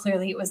masks. So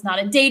clearly it was not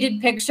a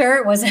dated picture.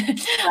 It was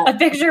a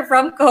picture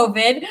from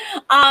COVID.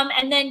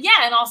 And then,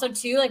 and also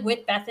too, like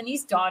with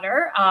Bethany's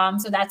daughter.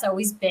 So that's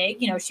always big.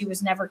 You know, she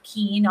was never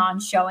keen on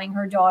showing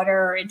her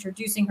daughter or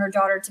introducing her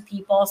daughter to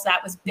people. So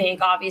that was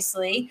big,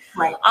 obviously,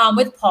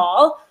 with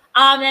Paul.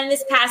 And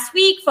this past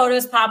week,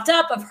 photos popped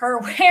up of her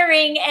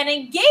wearing an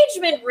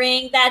engagement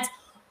ring that's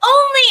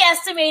only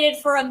estimated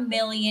for $1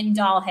 million.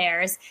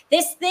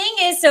 This thing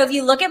is, so if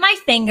you look at my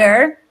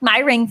finger, my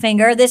ring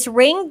finger, this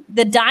ring,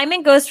 the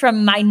diamond goes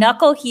from my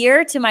knuckle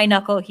here to my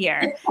knuckle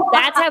here.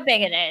 That's how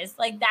big it is.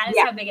 Like, that is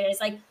how big it is.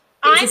 Like,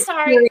 I'm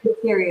sorry.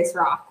 Serious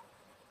rock.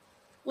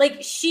 Like,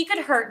 she could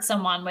hurt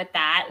someone with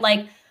that.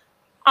 Like,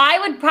 I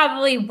would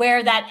probably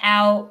wear that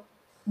out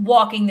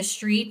walking the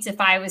streets if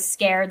I was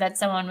scared that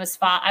someone was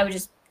I would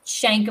just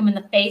shank them in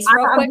the face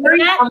real quick.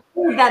 I'm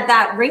worried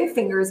that ring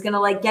finger is gonna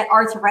like get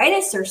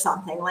arthritis or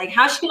something. Like,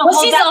 how's she gonna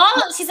hold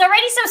that? She's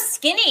already so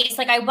skinny. It's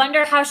like, I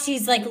wonder how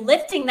she's like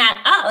lifting that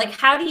up. Like,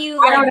 how do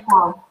you I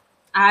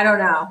don't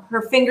know.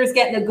 Her finger's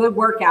getting a good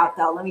workout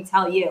though, let me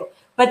tell you.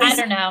 But I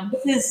don't know.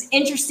 This is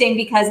interesting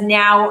because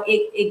now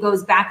it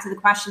goes back to the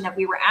question that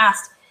we were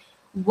asked.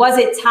 Was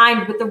it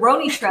timed with the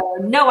Roni trailer?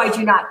 No, I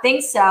do not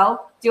think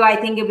so. Do I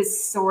think it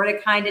was sort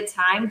of kind of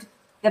timed?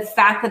 The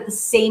fact that the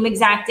same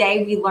exact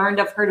day we learned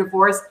of her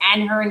divorce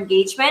and her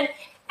engagement.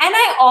 And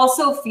I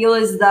also feel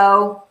as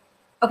though,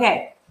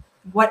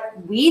 what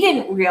we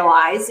didn't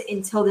realize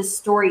until this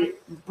story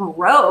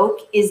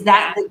broke is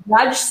that the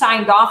judge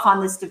signed off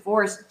on this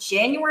divorce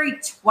January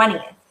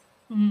 20th.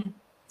 Mm-hmm.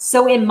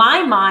 So in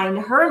my mind,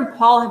 her and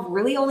Paul have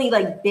really only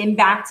like been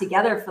back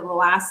together for the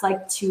last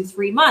like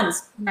 2-3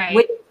 months,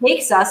 which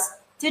takes us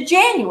to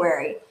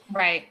January.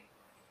 Right.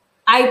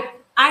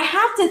 I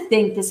have to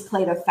think this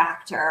played a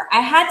factor.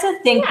 I had to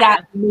think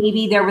that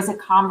maybe there was a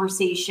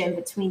conversation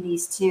between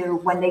these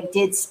two when they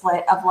did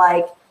split of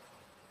like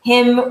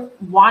him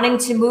wanting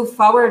to move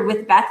forward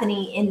with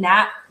Bethany in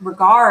that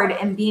regard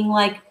and being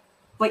like,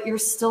 but you're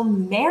still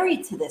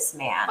married to this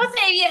man. Well,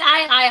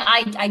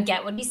 I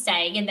get what he's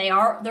saying, and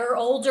they're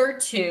older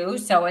too.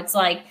 So it's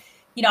like,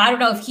 you know, I don't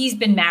know if he's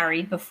been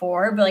married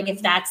before, but like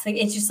if that's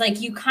it's just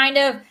like you kind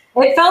of.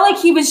 It felt like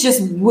he was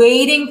just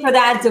waiting for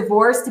that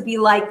divorce to be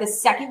like, the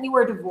second you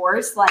were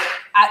divorced, like,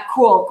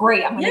 cool,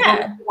 great, I'm gonna go to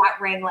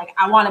that ring. Like,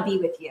 I want to be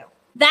with you.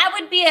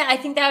 I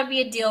think that would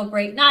be a deal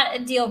break, not a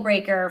deal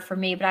breaker for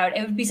me, but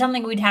it would be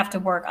something we'd have to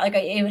work. Like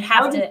it would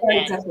have to very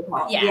end.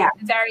 difficult. Yeah,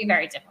 very,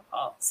 very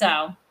difficult.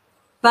 So,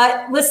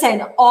 but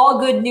listen, all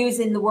good news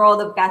in the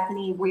world of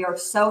Bethany. We are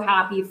so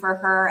happy for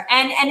her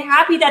and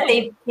happy that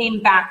they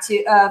came back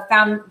to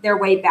found their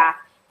way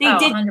back. They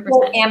did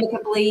 100%.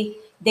 amicably.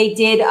 They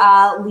did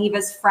leave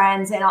as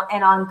friends and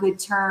on good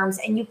terms.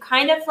 And you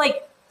kind of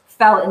like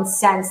felt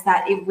incensed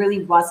that it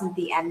really wasn't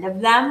the end of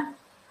them.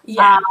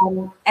 Yeah.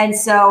 And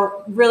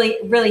so really,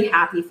 really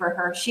happy for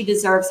her. She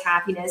deserves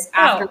happiness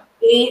after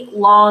 8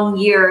 long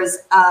years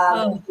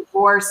of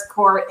divorce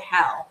court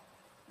hell.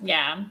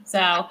 Yeah.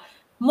 So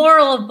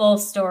moral of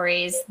both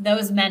stories,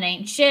 those men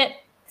ain't shit.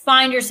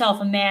 Find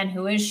yourself a man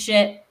who is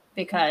shit,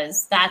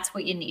 because that's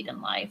what you need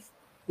in life.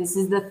 This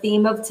is the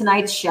theme of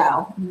tonight's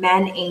show.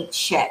 Men ain't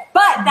shit.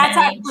 But that's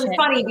actually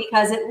funny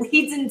because it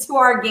leads into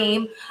our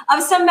game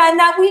of some men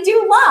that we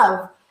do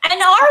love.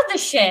 And are the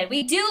shit.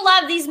 We do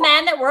love these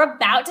men that we're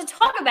about to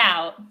talk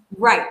about.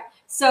 Right.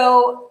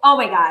 So, oh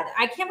my God,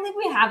 I can't believe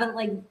we haven't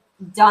like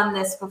done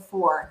this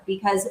before,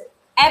 because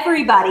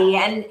everybody,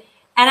 and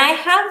I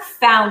have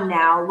found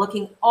now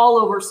looking all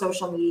over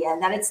social media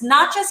that it's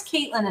not just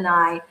Caitlin and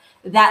I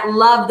that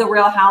love the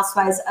Real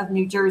Housewives of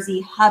New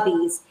Jersey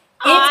hubbies.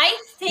 I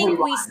think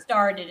we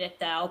started it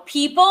though.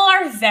 People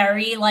are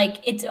very like,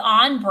 it's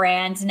on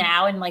brand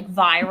now and like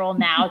viral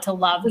now to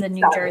love the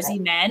New Jersey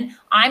men.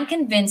 I'm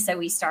convinced that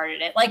we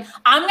started it. Like,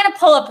 I'm going to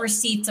pull up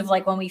receipts of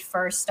like when we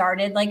first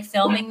started like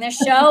filming this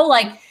show.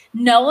 Like,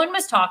 no one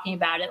was talking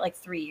about it like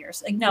 3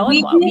 years. Like, no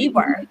one, we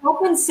were.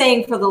 We've been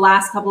saying for the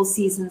last couple of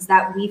seasons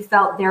that we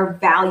felt their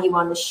value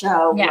on the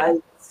show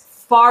was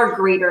far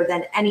greater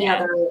than any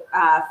other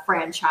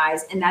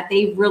franchise, and that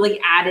they really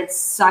added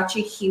such a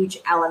huge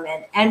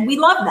element, and we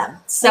love them.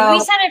 So like,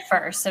 we said it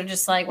first, so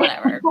just like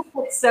whatever.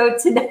 So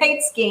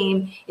tonight's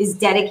game is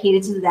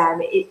dedicated to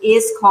them. It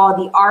is called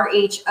the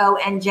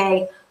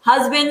RFFNJ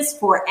Husbands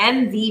for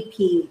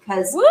MVP,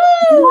 because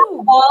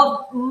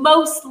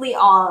mostly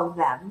all of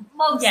them.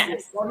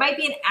 There might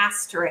be an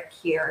asterisk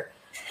here.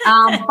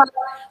 But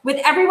with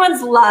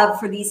everyone's love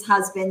for these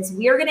husbands,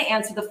 we are going to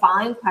answer the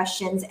following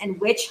questions and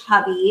which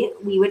hubby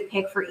we would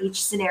pick for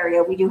each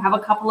scenario. We do have a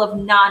couple of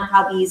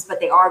non-hubbies, but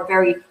they are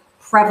very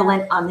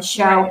prevalent on the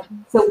show. Right.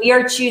 So we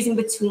are choosing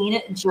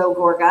between Joe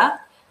Gorga,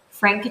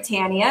 Frank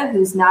Catania,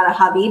 who's not a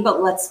hubby,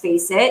 but let's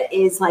face it,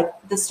 is like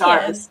the star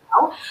of the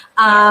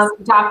show.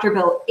 Dr.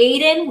 Bill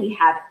Aiden, we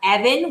have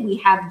Evan, we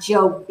have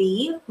Joe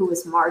B, who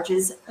is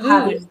Marge's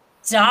hubby.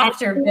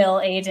 Dr. Bill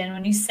Aiden,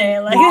 when you say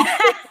it like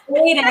that.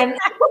 Aiden.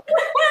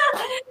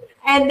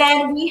 And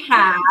then we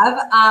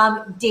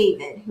have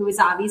David, who is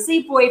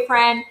obviously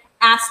boyfriend,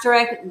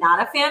 asterisk,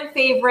 not a fan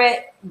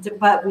favorite,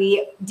 but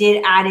we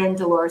did add in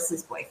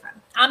Dolores's boyfriend.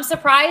 I'm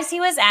surprised he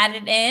was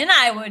added in.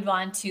 I would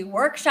want to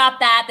workshop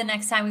that the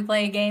next time we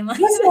play a game.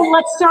 Listen,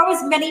 let's throw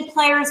as many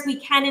players we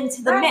can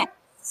into the mix.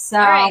 So,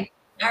 all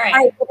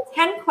right.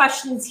 10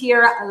 questions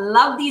here. I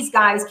love these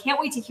guys. Can't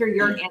wait to hear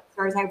your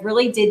answers. I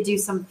really did do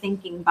some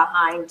thinking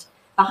behind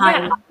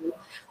them.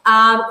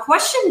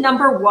 Question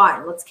number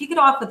 1. Let's kick it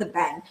off with a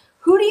bang.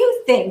 Who do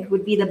you think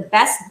would be the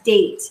best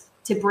date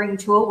to bring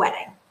to a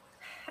wedding?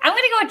 I'm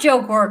going to go with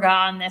Joe Gorga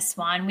on this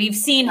one. We've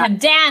seen him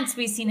dance.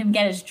 We've seen him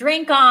get his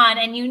drink on.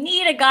 And you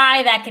need a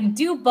guy that can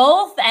do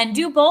both and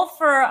do both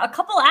for a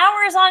couple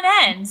hours on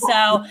end.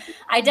 So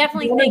I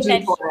definitely think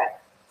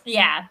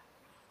that,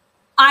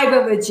 I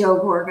went with Joe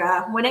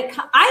Gorga.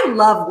 I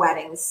love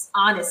weddings,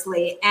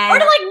 honestly, or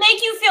to like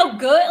make you feel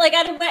good. Like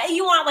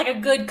you want like a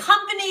good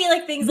company,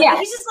 like things. Like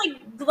he's just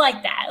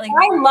like that. Like,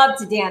 I love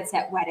to dance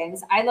at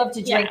weddings. I love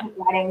to drink at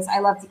weddings. I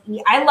love to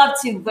eat. I love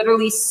to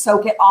literally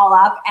soak it all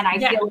up. And I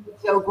feel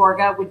like Joe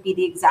Gorga would be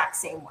the exact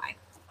same way.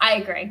 I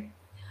agree.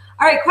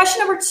 All right,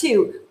 question number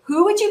 2: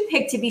 who would you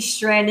pick to be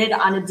stranded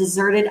on a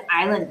deserted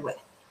island with?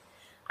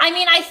 I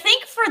mean, I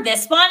think for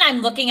this one,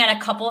 I'm looking at a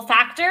couple of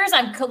factors.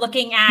 I'm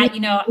looking at,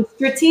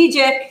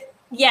 strategic.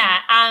 Yeah.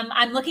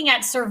 I'm looking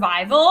at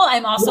survival.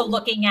 I'm also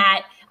looking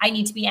at, I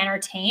need to be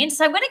entertained.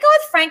 So I'm going to go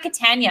with Frank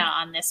Catania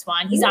on this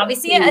one. He's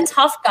obviously a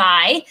tough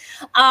guy.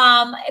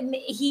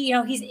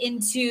 He's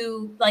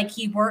into, like,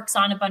 he works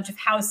on a bunch of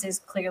houses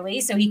clearly,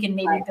 so he can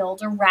maybe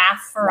build a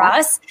raft for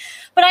us.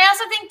 But I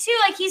also think too,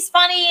 like, he's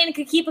funny and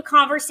could keep a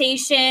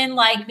conversation.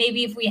 Like,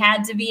 maybe if we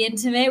had to be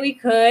intimate, we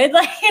could.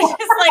 Like, it's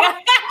just like,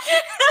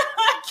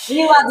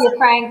 we love you,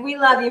 Frank. We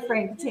love you,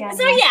 Frank Catania.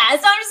 So I'm just kind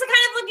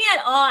of looking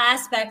at all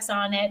aspects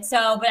on it.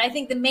 So, but I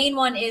think the main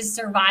one is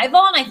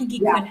survival, and I think he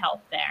could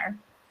help there.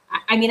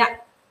 I mean,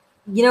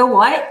 you know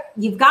what?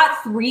 You've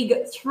got three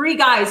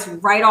guys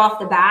right off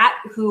the bat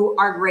who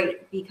are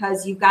great,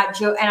 because you've got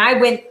Joe, and I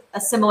went a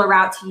similar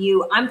route to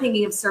you. I'm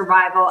thinking of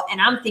survival, and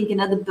I'm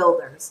thinking of the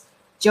builders.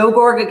 Joe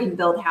Gorga can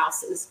build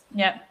houses.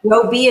 Yep.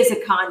 Joe B is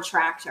a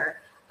contractor.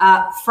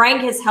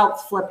 Frank has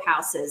helped flip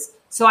houses.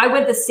 So I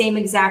went the same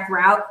exact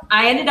route.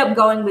 I ended up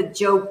going with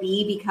Joe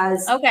B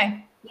because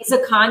he's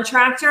a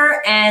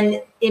contractor,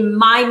 and in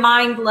my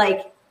mind,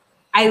 like,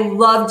 I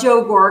love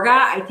Joe Gorga.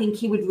 I think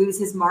he would lose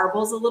his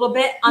marbles a little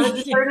bit on a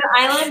deserted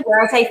island,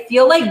 whereas I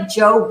feel like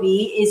Joe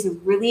B is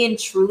really and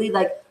truly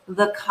like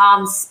the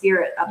calm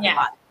spirit of the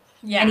bunch.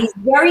 Yeah. And he's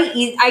very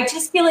easy. I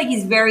just feel like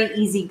he's very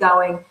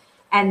easygoing,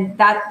 and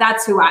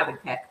that's who I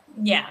would pick.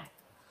 Yeah.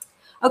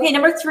 Okay,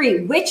 number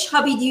 3. Which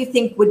hubby do you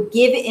think would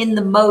give in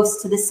the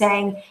most to the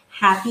saying,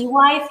 happy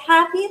wife,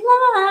 happy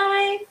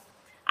life?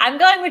 I'm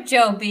going with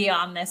Joe B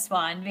on this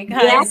one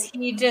because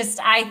he just,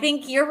 I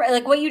think you're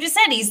like what you just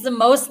said. He's the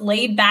most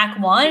laid back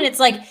one.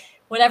 It's like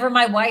whatever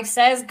my wife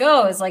says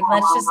goes. Like,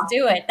 let's just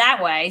do it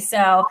that way.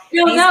 So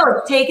no,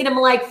 it's taken him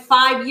like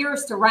 5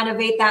 years to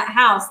renovate that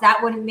house.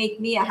 That wouldn't make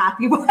me a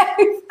happy wife.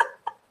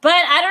 But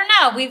I don't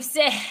know. We've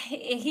said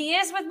he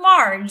is with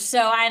Marge.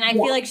 So, and I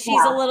feel like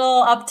she's a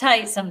little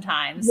uptight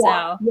sometimes.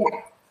 I'm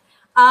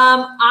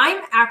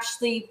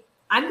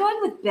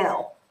going with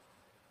Bill.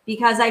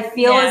 Because I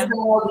feel as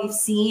though we've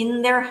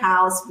seen their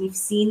house, we've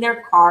seen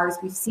their cars,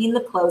 we've seen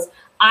the clothes.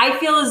 I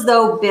feel as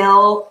though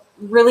Bill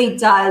really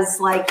does,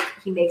 like,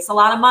 he makes a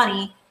lot of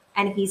money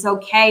and he's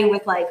okay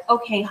with like,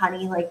 okay,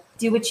 honey, like,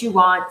 do what you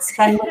want,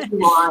 spend what you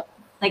want.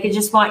 Like, I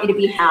just want you to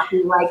be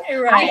happy. Like,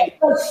 I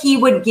feel like he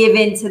would give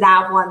into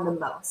that one the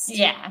most.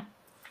 Yeah.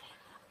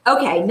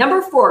 Okay,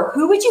 number 4.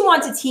 Who would you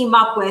want to team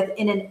up with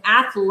in an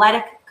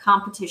athletic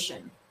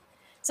competition?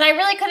 So I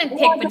really couldn't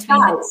pick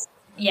between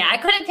I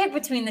couldn't pick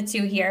between the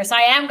two here. So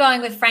I am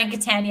going with Frank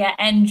Catania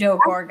and Joe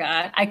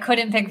Gorga. I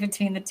couldn't pick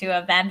between the two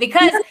of them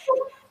because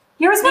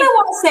here's what I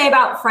want to say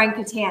about Frank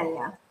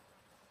Catania.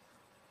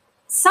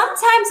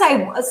 Sometimes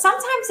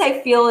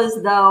I feel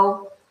as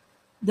though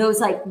those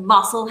like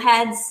muscle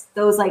heads,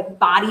 those like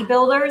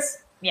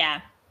bodybuilders,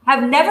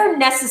 have never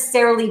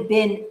necessarily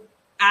been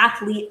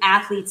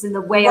athletes in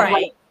the way of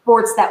like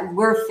sports that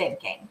we're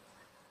thinking.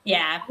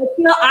 Yeah.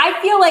 I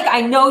feel like I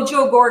know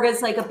Joe Gorga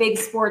is like a big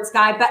sports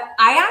guy, but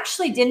I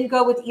actually didn't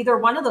go with either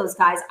one of those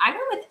guys. I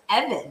went with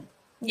Evan.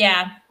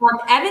 Yeah.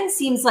 Evan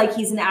seems like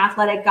he's an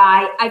athletic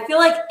guy. I feel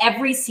like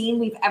every scene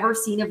we've ever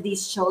seen of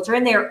these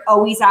children, they're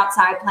always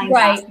outside playing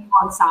basketball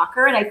and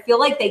soccer. And I feel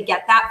like they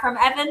get that from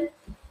Evan.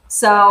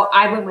 So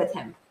I went with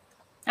him.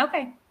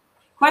 Okay.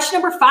 Question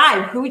number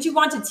 5. Who would you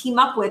want to team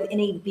up with in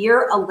a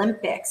beer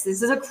Olympics?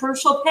 This is a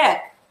crucial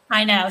pick.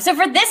 I know. So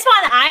for this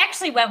one, I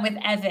actually went with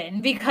Evan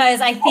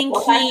because I think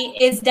he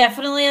is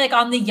definitely like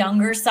on the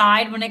younger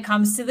side when it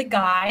comes to the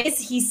guys.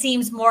 He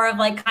seems more of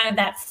like kind of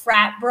that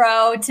frat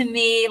bro to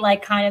me,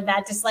 like kind of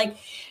that just like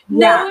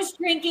knows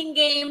drinking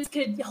games,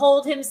 could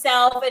hold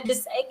himself and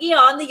just,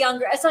 on the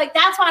younger. So like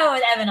that's why I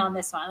went with Evan on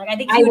this one. Like I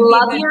think he would be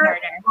a good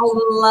partner. I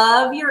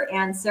love your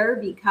answer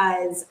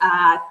because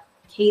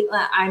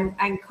Caitlin,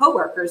 I'm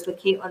co-workers with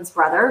Caitlin's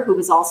brother, who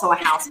was also a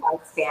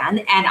Housewives fan,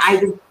 and I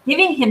was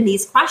giving him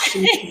these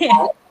questions today,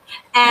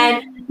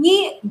 and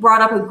he brought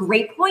up a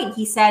great point.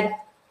 He said,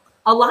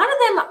 a lot of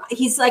them,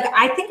 he's like,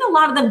 I think a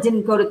lot of them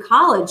didn't go to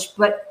college,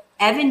 but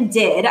Evan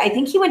did. I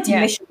think he went to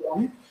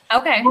Michigan.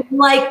 Okay. And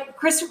like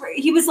Christopher,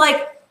 he was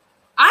like,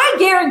 I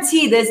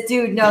guarantee this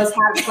dude knows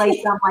how to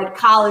play some like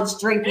college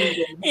drinking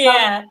games.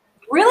 Yeah. So,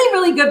 really,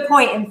 really good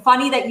point, and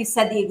funny that you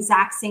said the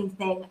exact same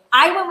thing.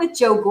 I went with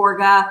Joe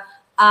Gorga.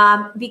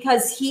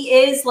 Because he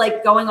is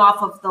like going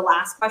off of the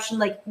last question,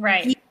 like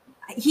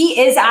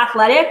he is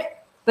athletic,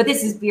 but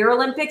this is beer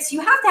Olympics. You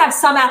have to have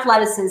some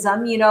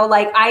athleticism,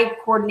 like eye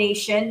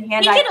coordination,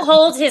 He can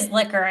hold his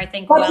liquor, I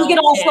think. But he can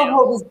also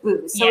hold his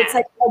booze. So it's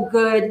like a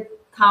good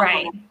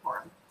compliment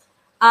for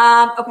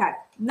him. Okay.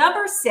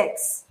 Number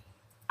 6.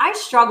 I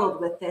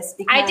struggled with this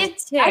because I did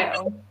too. I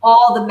think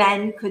all the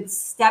men could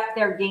step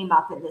their game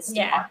up in this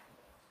department.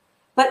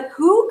 But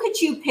who could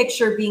you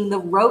picture being the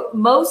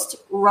most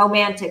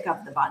romantic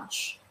of the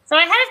bunch? So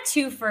I had a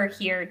 2 for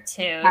here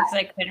too, because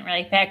I couldn't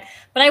really pick.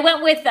 But I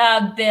went with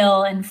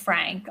Bill and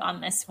Frank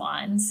on this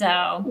one. So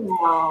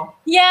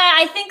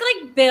I think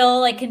like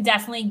Bill like can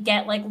definitely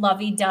get like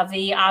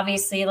lovey-dovey.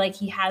 Obviously, like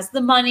he has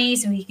the money,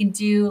 so he can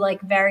do like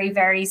very,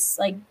 very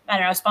like I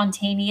don't know,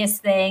 spontaneous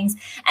things.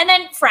 And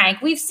then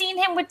Frank, we've seen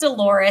him with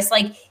Dolores.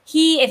 Like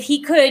if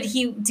he could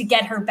to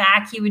get her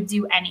back, he would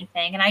do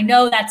anything. And I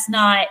know that's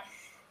not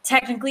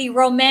technically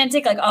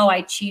romantic, like, oh,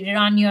 I cheated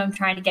on you, I'm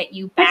trying to get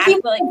you back.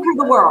 But like through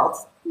the world.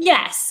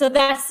 Yes. So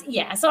that's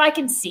so I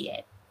can see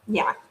it.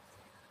 Yeah.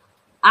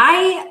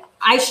 I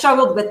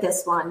struggled with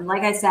this one.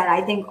 Like I said, I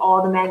think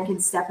all the men can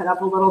step it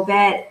up a little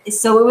bit.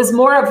 So it was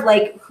more of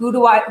like who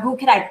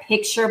could I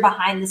picture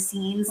behind the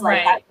scenes,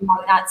 like that you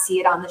might not see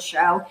it on the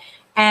show.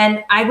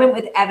 And I went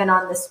with Evan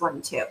on this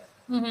one too.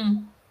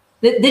 Mm-hmm.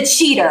 The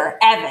cheater,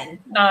 Evan.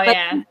 Oh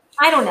yeah.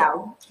 I don't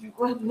know.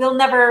 We'll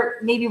never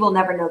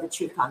know the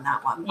truth on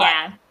that one. But.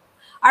 Yeah.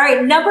 All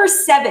right. Number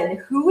 7.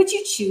 Who would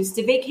you choose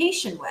to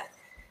vacation with?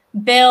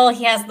 Bill.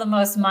 He has the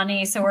most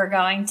money, so we're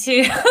going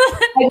to.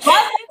 I love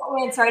that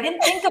answer. I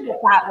didn't think of it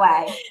that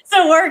way.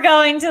 So we're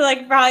going to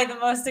like probably the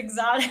most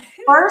exotic.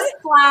 First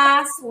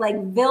class,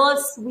 like villa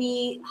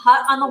suite,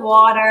 hut on the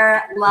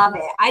water. Love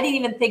it. I didn't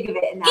even think of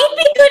it in that He'd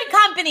be good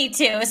company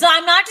too. So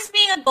I'm not just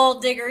being a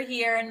gold digger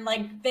here and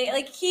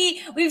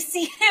we've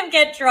seen him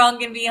get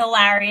drunk and be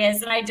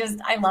hilarious. And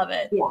I love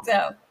it. Yeah.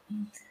 So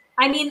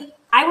I mean,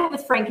 I went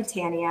with Frank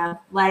Catania.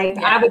 Like,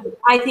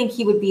 I think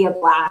he would be a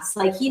blast.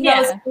 Like, he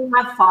knows how to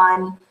have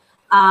fun.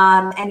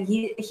 And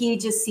he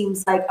just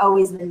seems like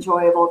always an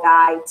enjoyable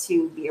guy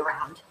to be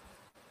around.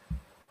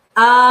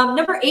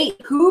 Number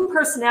 8, who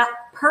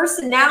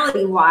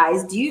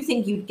personality-wise do you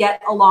think you'd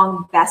get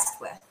along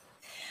best with?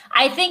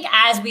 I think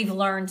as we've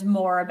learned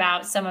more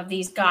about some of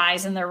these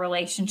guys and their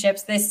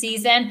relationships this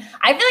season,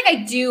 I feel like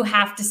I do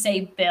have to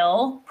say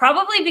Bill,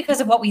 probably because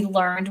of what we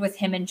learned with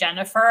him and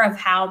Jennifer, of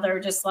how they're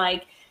just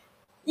like,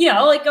 you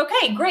know, like,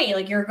 okay, great.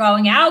 Like, you're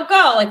going out,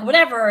 go, like,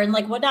 whatever. And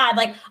like, whatnot.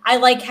 Like, I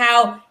like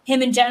how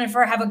him and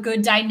Jennifer have a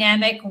good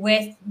dynamic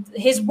with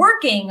his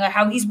working, or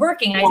how he's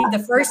working. And I think the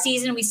first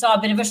season we saw a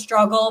bit of a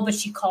struggle, but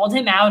she called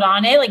him out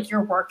on it. Like,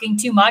 you're working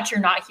too much. You're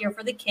not here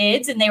for the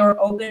kids. And they were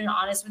open and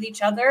honest with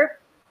each other.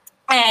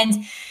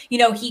 And, you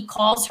know, he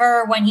calls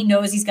her when he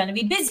knows he's going to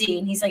be busy.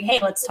 And he's like, hey,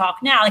 let's talk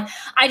now. Like,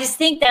 I just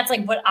think that's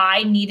like what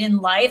I need in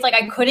life. Like,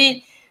 I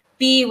couldn't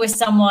be with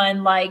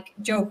someone like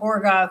Joe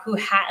Gorga who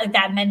had like,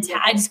 that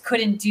mentality. I just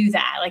couldn't do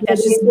that. Like,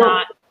 that's just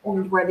not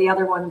where the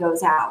other one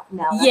goes out.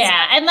 No.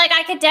 Yeah. And like,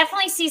 I could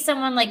definitely see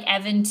someone like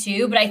Evan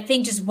too, but I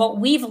think just what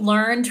we've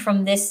learned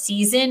from this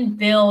season,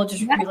 Bill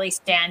just really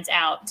stands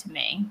out to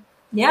me.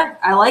 Yeah,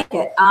 I like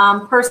it.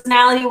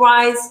 Personality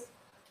wise,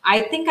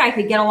 I think I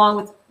could get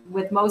along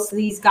with most of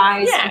these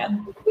guys,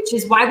 which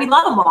is why we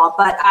love them all.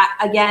 But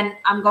again,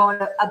 I'm going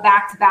a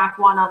back-to-back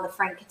one on the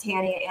Frank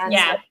Catania answer.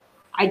 Yeah.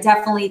 I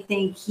definitely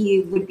think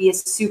he would be a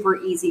super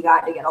easy guy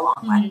to get along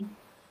with.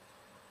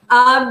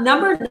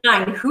 Number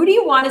 9, who do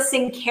you want to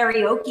sing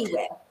karaoke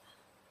with?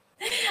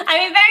 I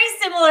mean, very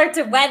similar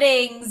to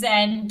weddings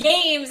and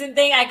games and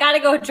things. I got to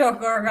go with Joe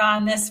Gorga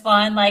on this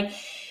one. Like,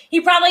 he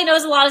probably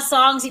knows a lot of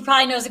songs. He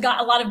probably knows a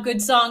lot of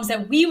good songs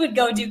that we would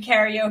go do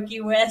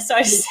karaoke with. So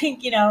I just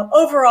think, you know,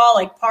 overall,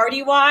 like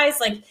party-wise,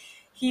 like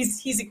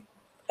he's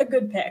a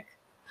good pick.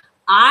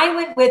 I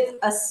went with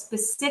a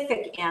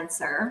specific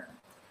answer.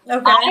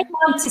 Okay. I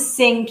want to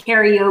sing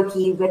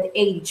karaoke with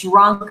a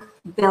drunk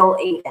Bill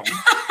Aiden.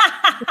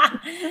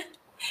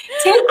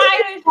 Take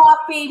it off,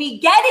 baby.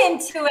 Get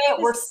into it.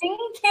 We're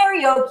singing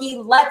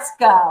karaoke. Let's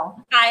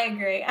go. I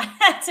agree.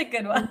 That's a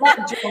good one.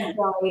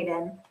 Bill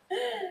Aiden.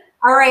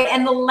 All right,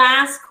 and the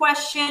last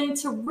question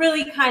to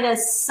really kind of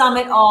sum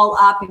it all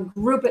up and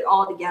group it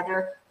all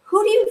together.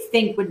 Who do you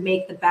think would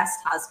make the best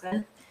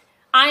husband?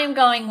 I am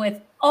going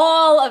with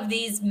all of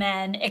these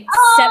men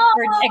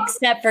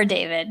except for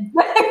David.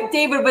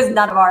 David was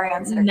none of our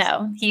answers.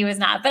 No, he was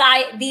not. But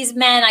these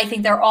men, I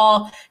think they're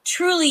all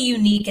truly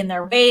unique in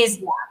their ways.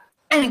 Yeah.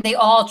 I think they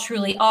all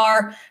truly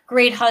are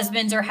great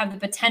husbands or have the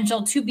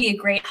potential to be a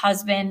great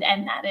husband,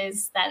 and that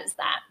is that.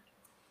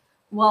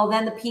 Well,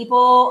 then the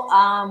people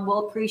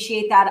will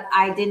appreciate that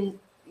I didn't,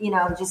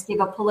 just give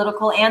a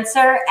political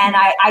answer, and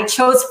I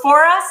chose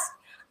for us.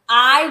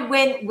 I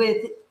went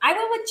with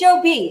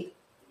Joe B.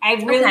 I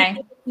really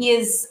think he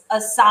is a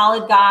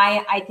solid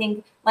guy. I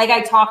think, like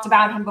I talked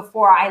about him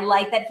before, I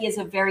like that he has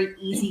a very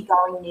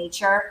easygoing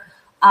nature.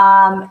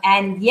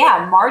 And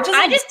yeah, Marge is.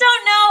 I just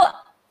don't know.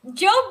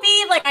 Joe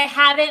B,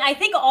 I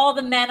think all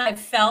the men I've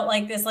felt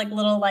like this,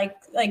 little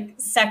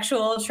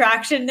sexual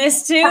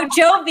attractionness to.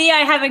 Joe B, I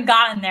haven't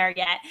gotten there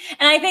yet.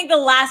 And I think the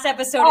last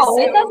episode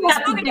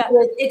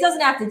it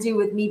doesn't have to do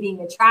with me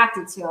being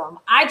attracted to him.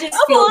 I just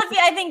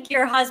I think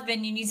your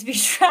husband, you need to be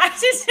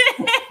attracted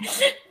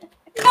to.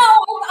 No,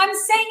 I'm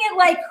saying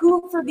it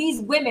who for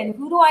these women,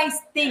 who do I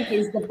think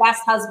is the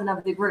best husband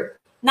of the group?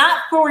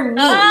 Not for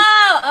me. Yeah,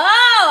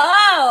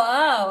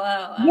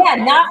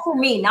 not for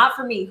me. Not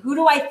for me. Who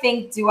do I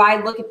think? Do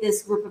I look at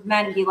this group of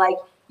men and be like,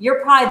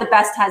 you're probably the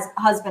best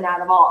husband out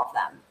of all of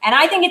them? And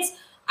I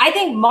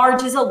think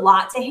Marge is a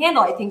lot to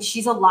handle. I think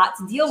she's a lot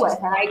to deal with.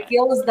 And I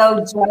feel as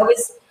though Joe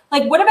is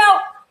what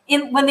about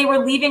when they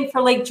were leaving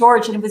for Lake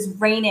George and it was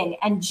raining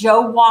and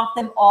Joe walked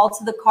them all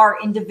to the car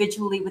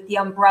individually with the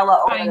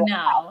umbrella over their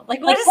head.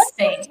 What a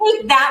saint.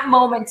 Take that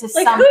moment to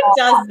sum who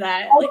does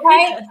that?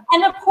 Okay.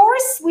 And the poor,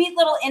 sweet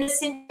little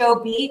innocent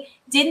Joe B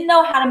didn't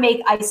know how to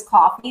make iced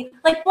coffee.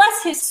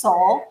 Bless his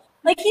soul.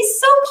 He's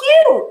so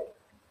cute.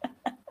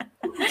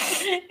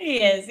 He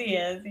is.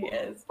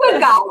 Good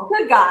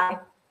guy.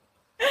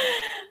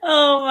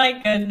 Oh my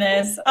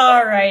goodness.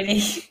 All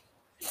righty.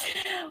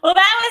 Well,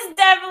 that was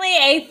definitely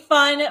a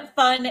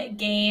fun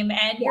game,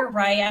 and you're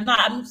right.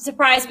 I'm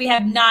surprised we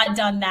have not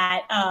done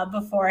that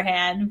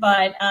beforehand,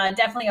 but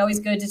definitely always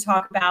good to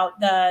talk about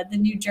the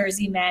New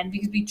Jersey men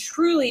because we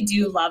truly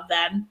do love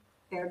them.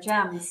 They're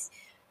gems.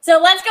 So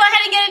let's go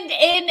ahead and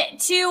get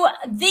into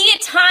the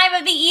time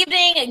of the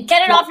evening.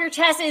 Get it off your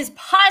chest. It is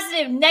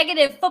positive,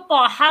 negative,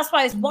 football,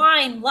 housewives,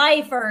 wine,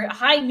 life, or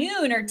high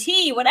noon, or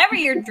tea, whatever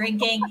you're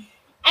drinking.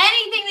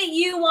 Anything that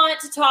you want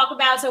to talk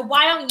about. So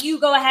why don't you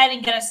go ahead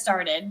and get us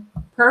started?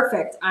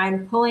 Perfect.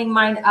 I'm pulling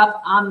mine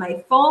up on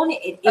my phone.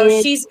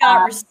 She's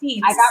got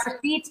receipts. I got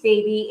receipts,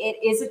 baby.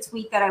 It is a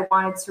tweet that I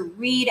wanted to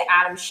read.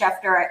 Adam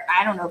Schefter,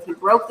 I don't know if he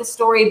broke the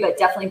story, but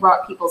definitely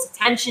brought people's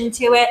attention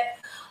to it.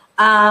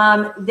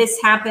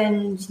 This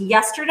happened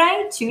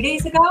yesterday, 2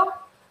 days ago.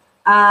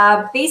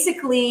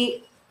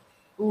 Basically,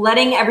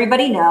 letting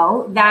everybody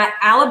know that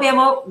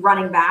Alabama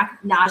running back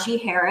Najee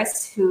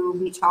Harris, who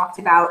we talked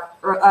about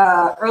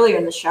earlier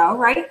in the show,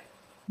 right?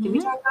 Did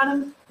we talk about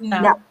him?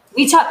 No.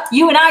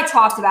 You and I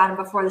talked about him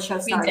before the show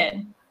started. We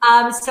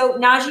did. So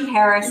Najee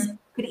Harris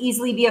could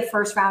easily be a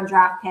first-round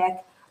draft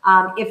pick.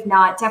 If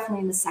not,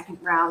 definitely in the second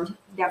round,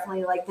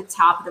 definitely like the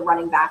top of the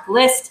running back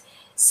list.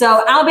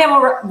 So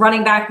Alabama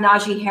running back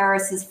Najee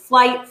Harris's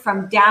flight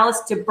from Dallas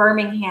to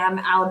Birmingham,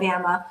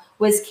 Alabama,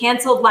 was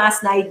canceled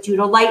last night due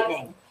to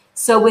lightning.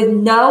 So with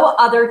no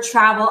other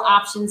travel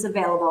options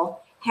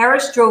available,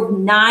 Harris drove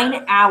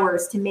 9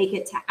 hours to make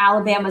it to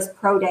Alabama's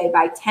pro day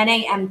by 10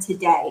 a.m.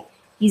 today.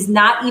 He's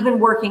not even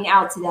working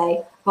out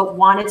today, but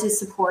wanted to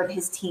support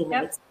his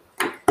teammates.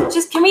 Yep.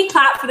 Just, can we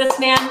clap for this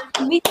man?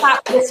 Can we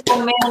clap for this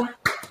young man?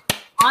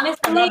 Honestly,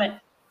 I love it.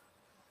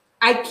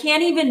 I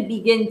can't even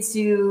begin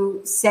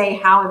to say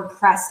how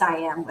impressed I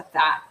am with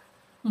that.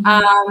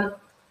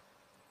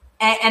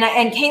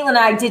 And Caitlin and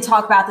I did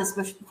talk about this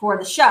before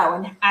the show.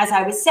 And as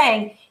I was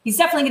saying, he's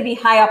definitely going to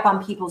be high up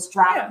on people's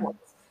draft boards.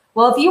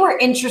 Well, if you were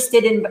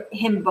interested in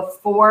him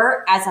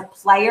before as a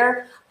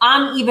player,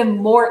 I'm even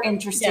more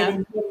interested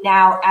in him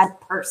now as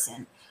a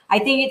person. I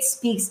think it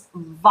speaks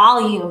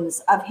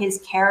volumes of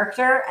his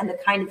character and the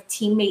kind of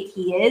teammate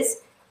he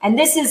is. And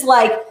this is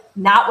like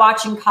not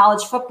watching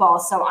college football.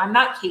 So I'm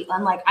not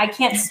Caitlin. Like, I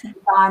can't speak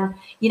on,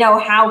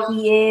 how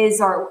he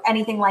is or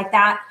anything like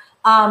that.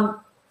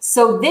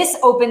 So this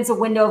opens a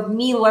window of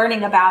me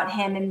learning about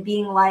him and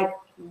being like,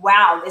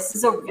 wow, this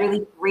is a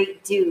really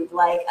great dude.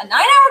 Like, a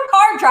 9-hour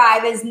car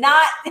drive is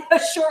not a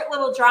short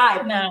little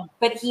drive. No.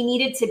 But he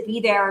needed to be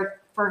there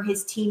for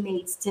his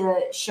teammates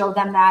to show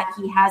them that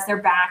he has their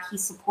back. He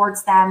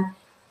supports them.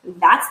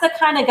 That's the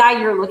kind of guy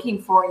you're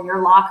looking for in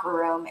your locker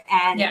room.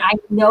 And I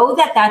know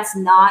that that's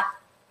not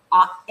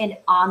an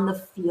on the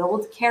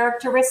field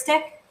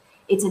characteristic.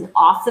 It's an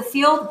off the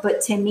field.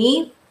 But to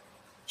me,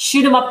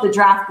 shoot him up the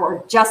draft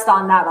board just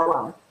on that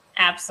alone.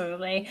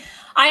 Absolutely.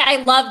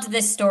 I loved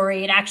this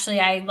story. And actually,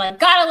 I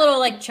got a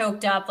little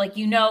choked up.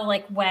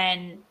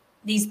 When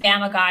these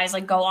Bama guys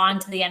go on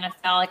to the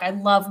NFL, I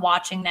love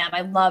watching them.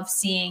 I love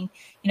seeing,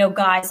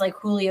 guys like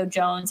Julio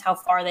Jones, how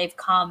far they've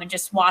come, and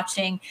just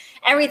watching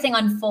everything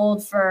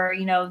unfold for,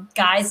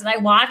 guys that I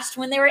watched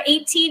when they were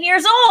 18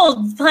 years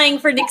old playing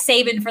for Nick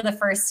Saban for the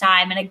first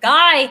time. And a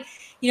guy,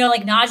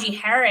 like Najee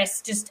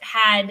Harris just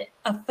had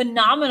a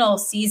phenomenal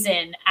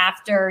season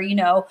after,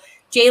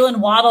 Jalen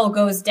Waddle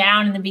goes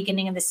down in the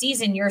beginning of the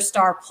season, your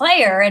star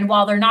player. And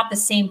while they're not the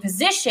same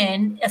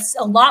position,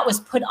 a lot was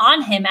put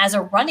on him as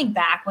a running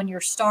back when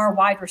your star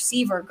wide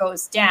receiver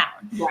goes down.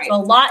 Right. So a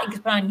lot is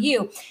put on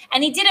you.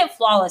 And he did it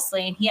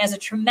flawlessly. And he has a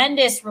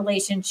tremendous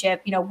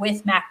relationship,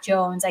 with Mac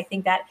Jones. I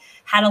think that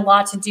had a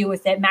lot to do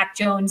with it. Mac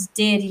Jones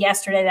did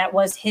yesterday. That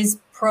was his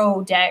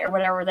pro day or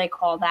whatever they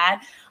call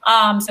that.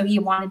 So he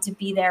wanted to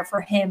be there for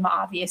him,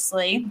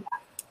 obviously.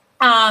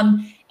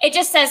 It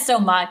just says so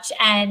much,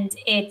 and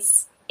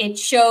it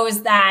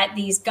shows that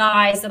these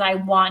guys that I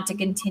want to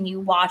continue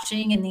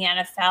watching in the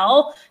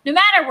NFL, no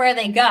matter where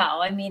they go.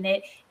 I mean,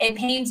 it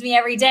pains me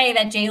every day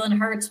that Jalen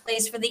Hurts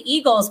plays for the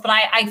Eagles, but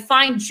I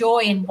find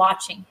joy in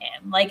watching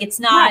him. It's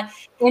not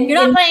you're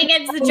not playing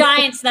against the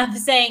Giants, not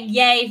saying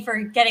yay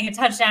for getting a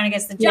touchdown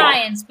against the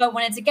Giants, but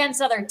when it's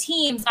against other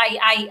teams,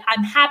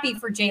 I'm happy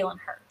for Jalen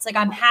Hurts.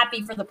 I'm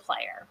happy for the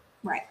player.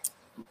 Right.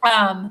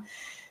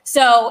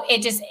 So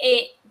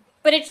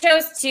but it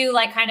shows too,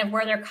 kind of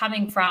where they're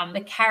coming from, the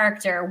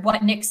character,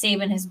 what Nick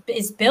Saban is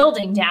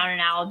building down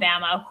in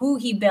Alabama, who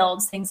he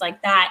builds, things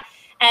like that.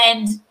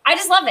 And I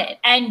just love it.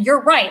 And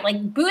you're right,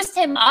 boost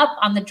him up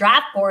on the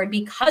draft board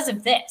because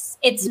of this.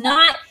 It's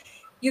not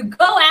you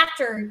go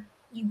after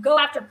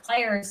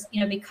players,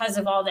 because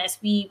of all this.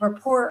 We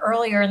report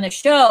earlier in the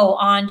show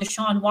on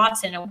Deshaun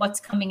Watson and what's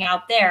coming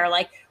out there.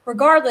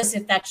 Regardless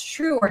if that's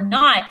true or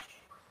not,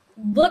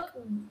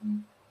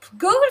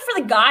 go for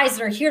the guys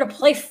that are here to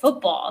play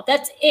football.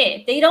 That's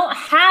it. They don't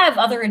have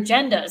other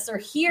agendas. They're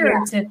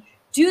here to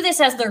do this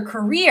as their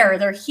career.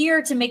 They're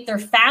here to make their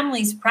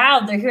families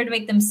proud. They're here to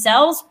make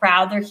themselves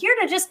proud. They're here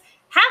to just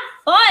have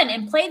fun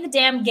and play the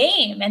damn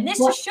game. And this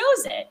just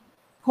shows it.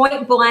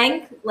 Point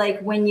blank,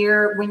 when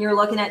you're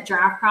looking at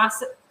draft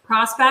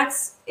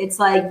prospects, it's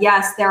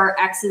yes, there are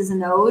X's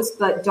and O's,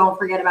 but don't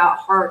forget about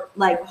heart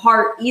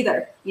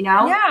either,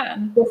 Yeah.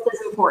 Just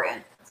as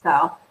important.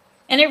 So.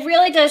 And it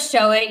really does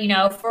show it,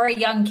 for a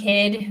young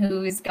kid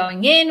who is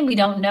going in. We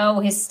don't know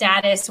his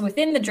status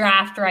within the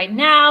draft right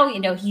now.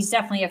 He's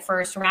definitely a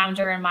first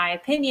rounder in my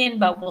opinion,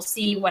 but we'll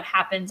see what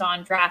happens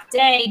on draft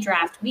day,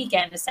 draft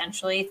weekend,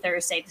 essentially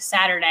Thursday to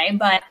Saturday.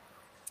 But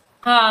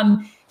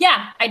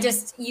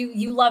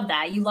you love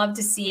that. You love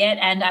to see it.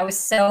 And I was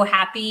so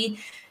happy,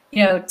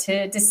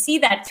 to see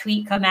that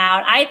tweet come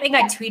out. I think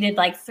I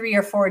tweeted 3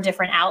 or 4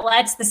 different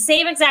outlets, the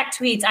same exact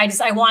tweets.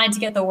 I wanted to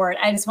get the word.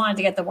 I just wanted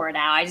to get the word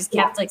out. I just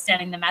kept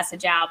sending the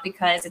message out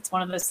because it's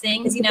one of those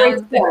things, you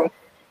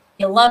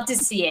love to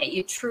see it.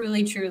 You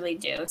truly, truly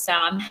do. So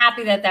I'm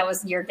happy that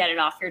was your get it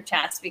off your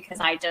chest because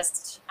I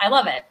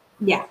love it.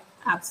 Yeah,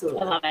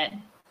 absolutely. I love it.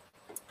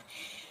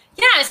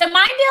 Yeah, so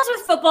mine deals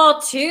with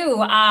football too.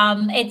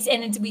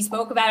 We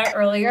spoke about it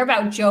earlier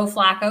about Joe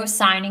Flacco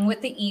signing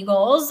with the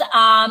Eagles.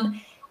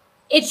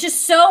 It's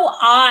just so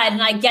odd.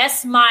 And I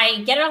guess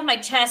my get it off my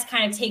chest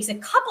kind of takes a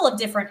couple of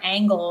different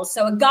angles.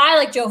 So a guy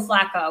like Joe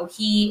Flacco,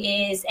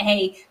 he is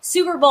a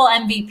Super Bowl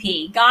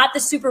MVP, got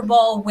the Super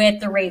Bowl with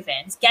the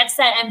Ravens, gets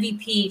that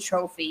MVP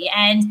trophy.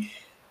 And,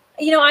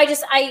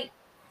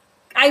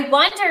 I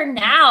wonder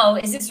now,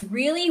 is this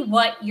really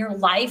what your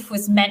life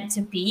was meant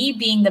to be,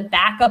 being the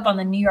backup on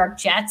the New York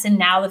Jets and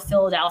now the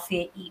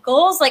Philadelphia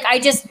Eagles?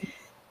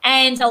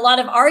 And a lot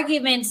of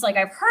arguments, like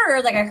I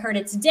heard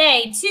it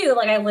today too.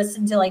 Like I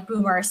listened to like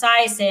Boomer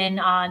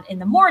Esiason in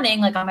the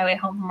morning, like on my way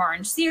home from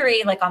Orange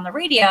Theory, like on the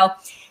radio.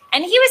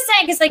 And he was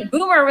saying, because like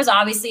Boomer was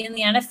obviously in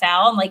the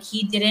NFL and like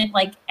he didn't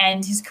like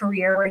end his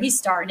career where he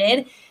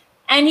started.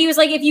 And he was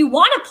like, if you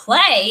want to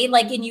play,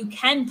 like, and you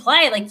can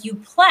play, like you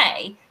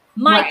play.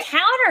 My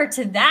counter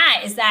to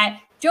that is that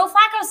Joe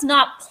Flacco's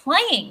not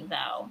playing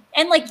though.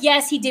 And like,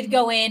 yes, he did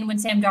go in when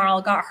Sam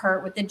Darnold got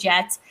hurt with the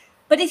Jets.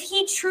 But if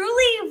he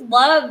truly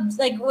loved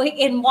like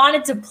and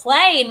wanted to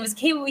play and was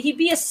capable, he'd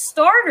be a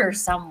starter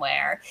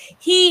somewhere.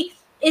 He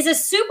is a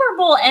Super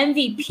Bowl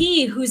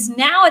MVP who's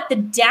now at the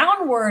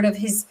downward of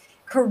his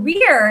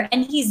career,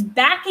 and he's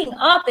backing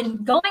up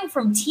and going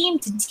from team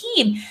to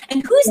team.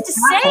 And who's to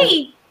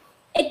say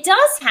it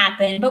does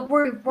happen? But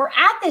we're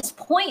at this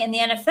point in the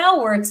NFL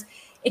where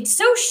it's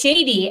so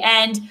shady.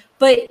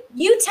 But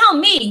you tell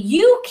me,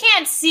 you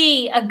can't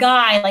see a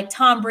guy like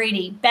Tom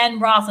Brady, Ben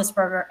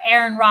Roethlisberger,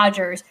 Aaron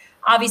Rodgers.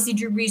 Obviously,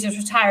 Drew Brees is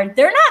retired.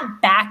 They're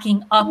not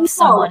backing up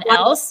someone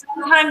else.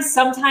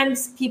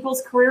 Sometimes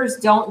people's careers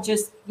don't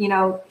just,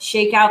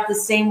 shake out the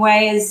same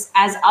way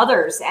as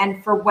others.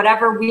 And for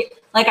whatever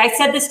like I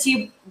said this to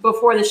you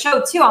before the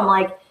show too, I'm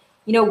like,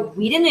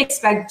 we didn't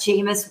expect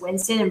Jameis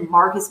Winston and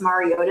Marcus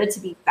Mariota to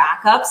be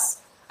backups.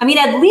 I mean,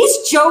 at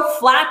least Joe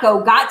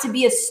Flacco got to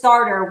be a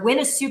starter, win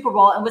a Super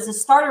Bowl, and was a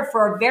starter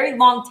for a very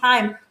long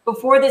time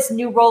before this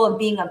new role of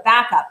being a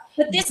backup.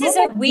 But this is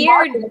a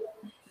weird...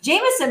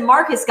 Jameis and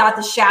Marcus got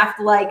the shaft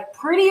like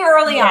pretty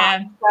early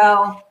on.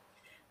 So,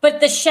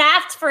 but the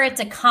shaft for it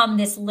to come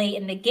this late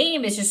in the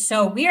game is just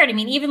so weird. I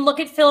mean, even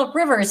look at Phillip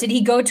Rivers. Did he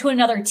go to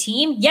another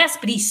team? Yes,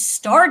 but he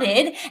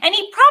started, and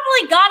he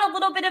probably got a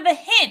little bit of a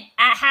hint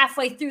at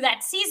halfway through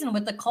that season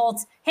with the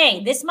Colts.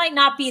 Hey, this might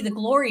not be the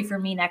glory for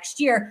me next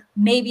year.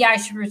 Maybe I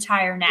should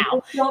retire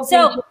now.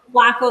 So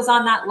Flacco's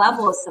on that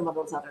level as some of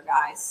those other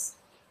guys.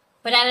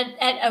 But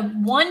at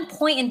one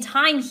point in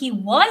time, he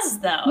was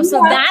though.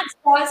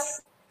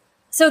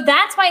 So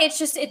that's why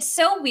it's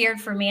so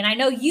weird for me. And I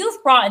know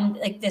you've brought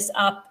this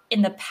up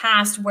in the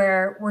past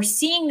where we're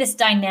seeing this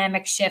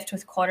dynamic shift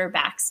with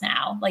quarterbacks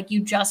now. Like you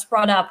just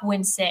brought up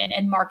Winston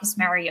and Marcus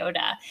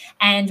Mariota.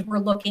 And we're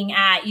looking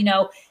at,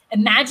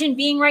 imagine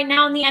being right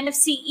now in the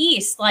NFC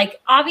East.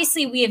 Like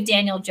obviously we have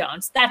Daniel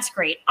Jones. That's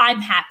great. I'm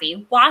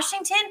happy.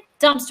 Washington,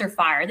 dumpster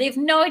fire. They have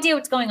no idea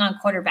what's going on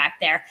quarterback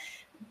there.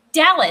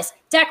 Dallas,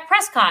 Dak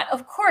Prescott,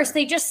 of course,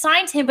 they just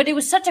signed him, but it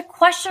was such a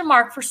question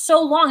mark for so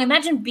long.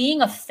 Imagine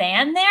being a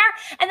fan there.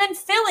 And then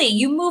Philly,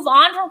 you move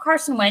on from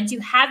Carson Wentz,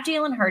 you have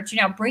Jalen Hurts,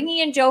 you're now bringing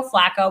in Joe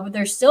Flacco, but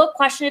there's still a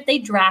question if they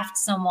draft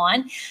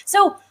someone.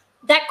 So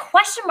that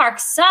question mark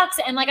sucks.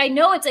 And I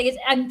know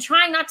I'm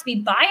trying not to be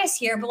biased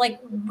here, but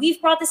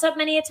we've brought this up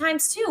many a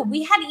times too.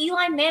 We had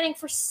Eli Manning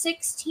for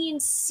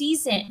 16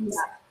 seasons.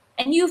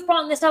 Yeah. And you've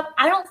brought this up.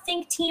 I don't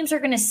think teams are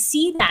going to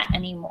see that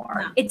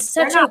anymore.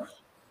 No,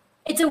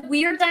 it's a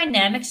weird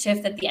dynamic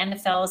shift that the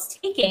NFL is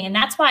taking. And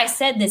that's why I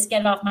said this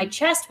get it off my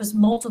chest was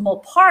multiple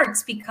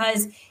parts,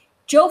 because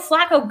Joe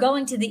Flacco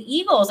going to the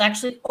Eagles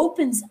actually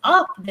opens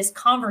up this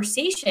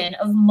conversation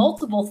of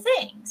multiple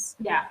things.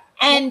 Yeah.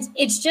 And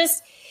it's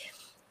just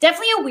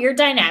definitely a weird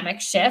dynamic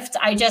shift.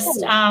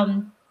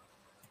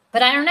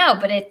 But I don't know,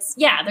 but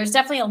there's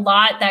definitely a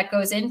lot that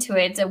goes into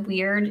it.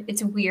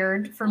 It's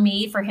weird for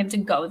him to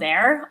go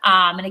there.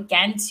 And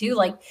again,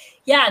 too,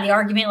 the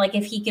argument,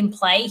 if he can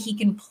play, he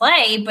can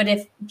play. But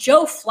if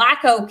Joe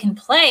Flacco can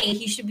play,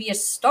 he should be a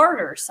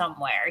starter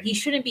somewhere. He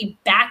shouldn't be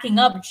backing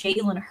up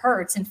Jalen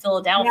Hurts in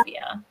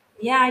Philadelphia.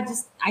 Yeah,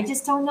 I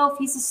just don't know if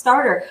he's a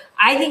starter.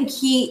 I think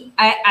he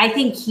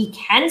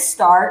can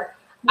start.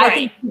 Right. I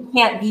think he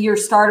can't be your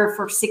starter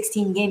for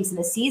 16 games in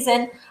a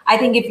season. I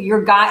think if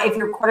your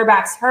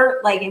quarterback's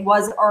hurt, like it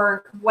was,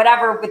 or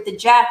whatever with the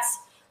Jets,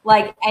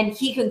 and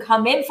he can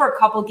come in for a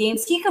couple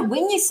games, he could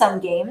win you some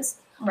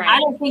games. Right. I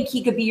don't think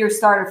he could be your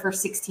starter for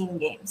 16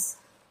 games.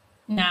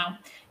 No.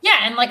 Yeah,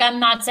 and I'm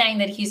not saying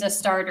that he's a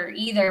starter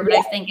either, but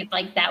I think if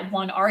that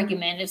one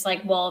argument is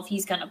if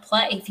he's gonna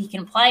play, if he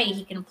can play,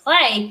 he can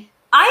play.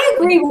 I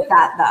agree with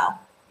that though.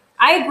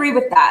 I agree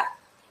with that.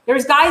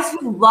 There's guys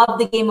who love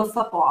the game of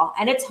football,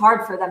 and it's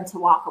hard for them to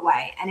walk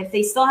away. And if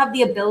they still have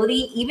the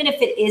ability, even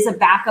if it is a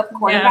backup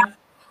quarterback,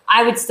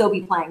 I would still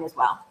be playing as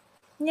well.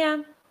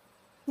 Yeah.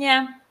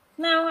 Yeah.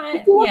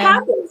 No, what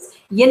happens.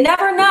 You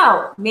never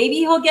know. Maybe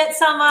he'll get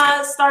some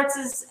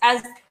starts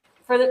as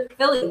for the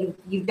Philly.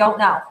 You don't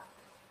know.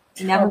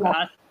 You never know.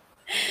 God.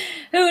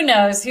 Who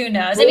knows? Who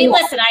knows? I mean,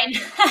 listen,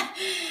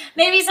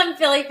 maybe some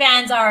Philly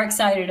fans are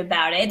excited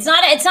about it. It's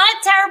not a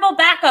terrible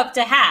backup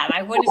to have.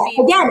 I wouldn't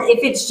be again,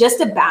 if it's just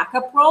a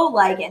backup role,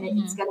 like, and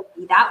it's going to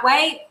be that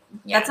way,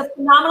 that's a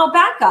phenomenal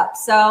backup.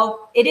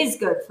 So it is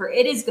good for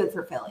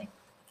Philly.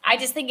 I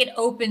just think it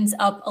opens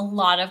up a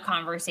lot of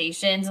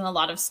conversations and a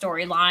lot of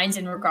storylines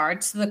in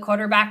regards to the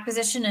quarterback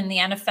position in the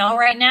NFL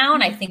right now.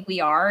 And I think we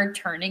are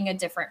turning a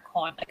different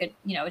coin, like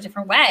a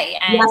different way.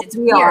 And yes, it's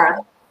we weird. are.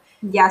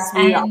 Yes,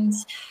 we are.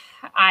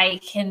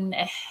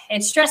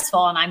 It's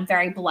stressful, and I'm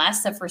very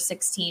blessed that for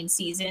 16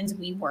 seasons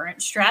we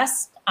weren't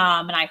stressed.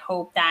 And I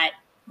hope that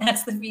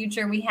that's the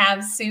future we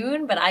have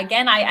soon. But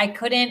again, I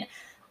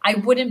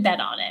wouldn't bet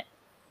on it.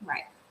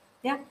 Right.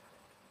 Yeah.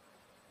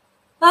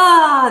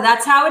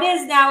 That's how it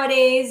is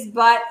nowadays.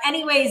 But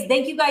anyways,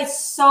 thank you guys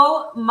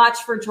so much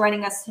for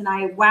joining us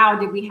tonight. Wow,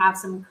 did we have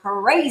some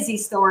crazy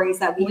stories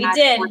that we had.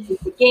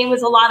 The game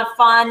was a lot of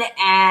fun,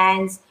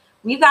 and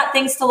we've got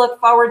things to look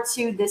forward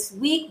to this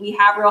week. We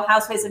have Real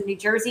Housewives of New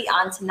Jersey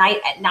on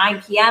tonight at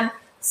 9 p.m.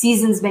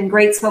 Season's been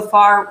great so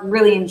far.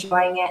 Really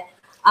enjoying it.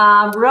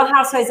 Real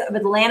Housewives of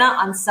Atlanta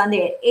on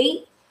Sunday at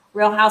 8.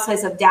 Real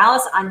Housewives of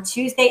Dallas on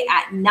Tuesday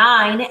at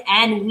 9.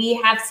 And we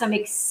have some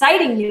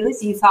exciting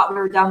news. You thought we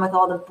were done with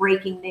all the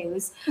breaking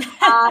news.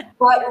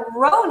 But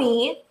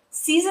Roni,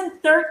 season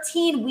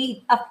 13,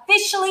 we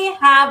officially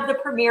have the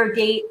premiere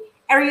date.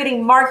 Everybody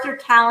mark your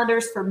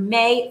calendars for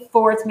May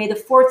 4th. May the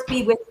 4th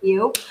be with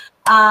you.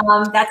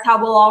 That's how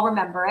we'll all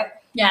remember it.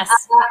 Yes.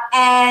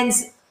 And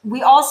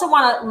we also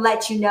want to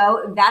let you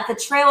know that the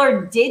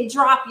trailer did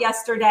drop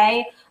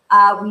yesterday.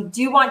 We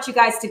do want you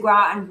guys to go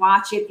out and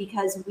watch it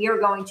because we are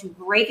going to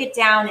break it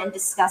down and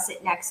discuss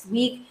it next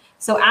week.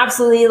 So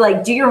absolutely,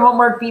 like, do your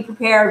homework, be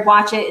prepared,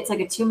 watch it. It's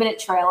like a 2-minute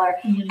trailer.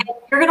 Mm-hmm. And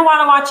you're going to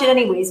want to watch it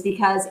anyways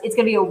because it's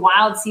going to be a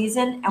wild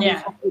season, and we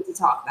can't wait to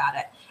talk about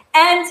it.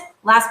 And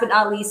last but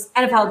not least,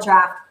 NFL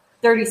draft,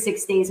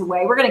 36 days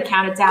away. We're going to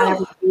count it down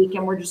every week,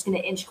 and we're just going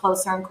to inch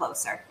closer and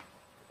closer.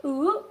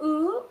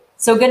 Ooh.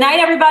 So good night,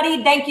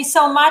 everybody. Thank you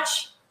so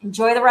much.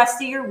 Enjoy the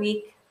rest of your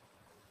week.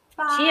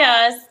 Bye.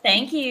 Cheers.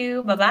 Thank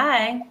you.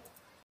 Bye-bye.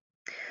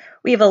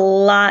 We have a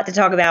lot to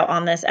talk about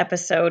on this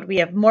episode. We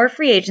have more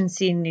free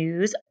agency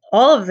news,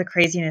 all of the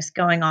craziness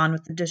going on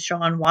with the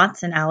Deshaun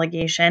Watson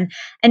allegation,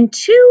 and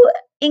 2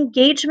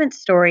 engagement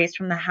stories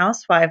from the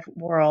housewife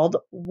world.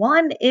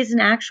 One is an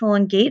actual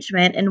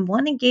engagement, and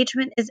one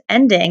engagement is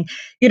ending.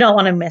 You don't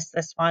want to miss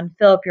this one.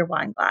 Fill up your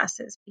wine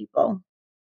glasses, people.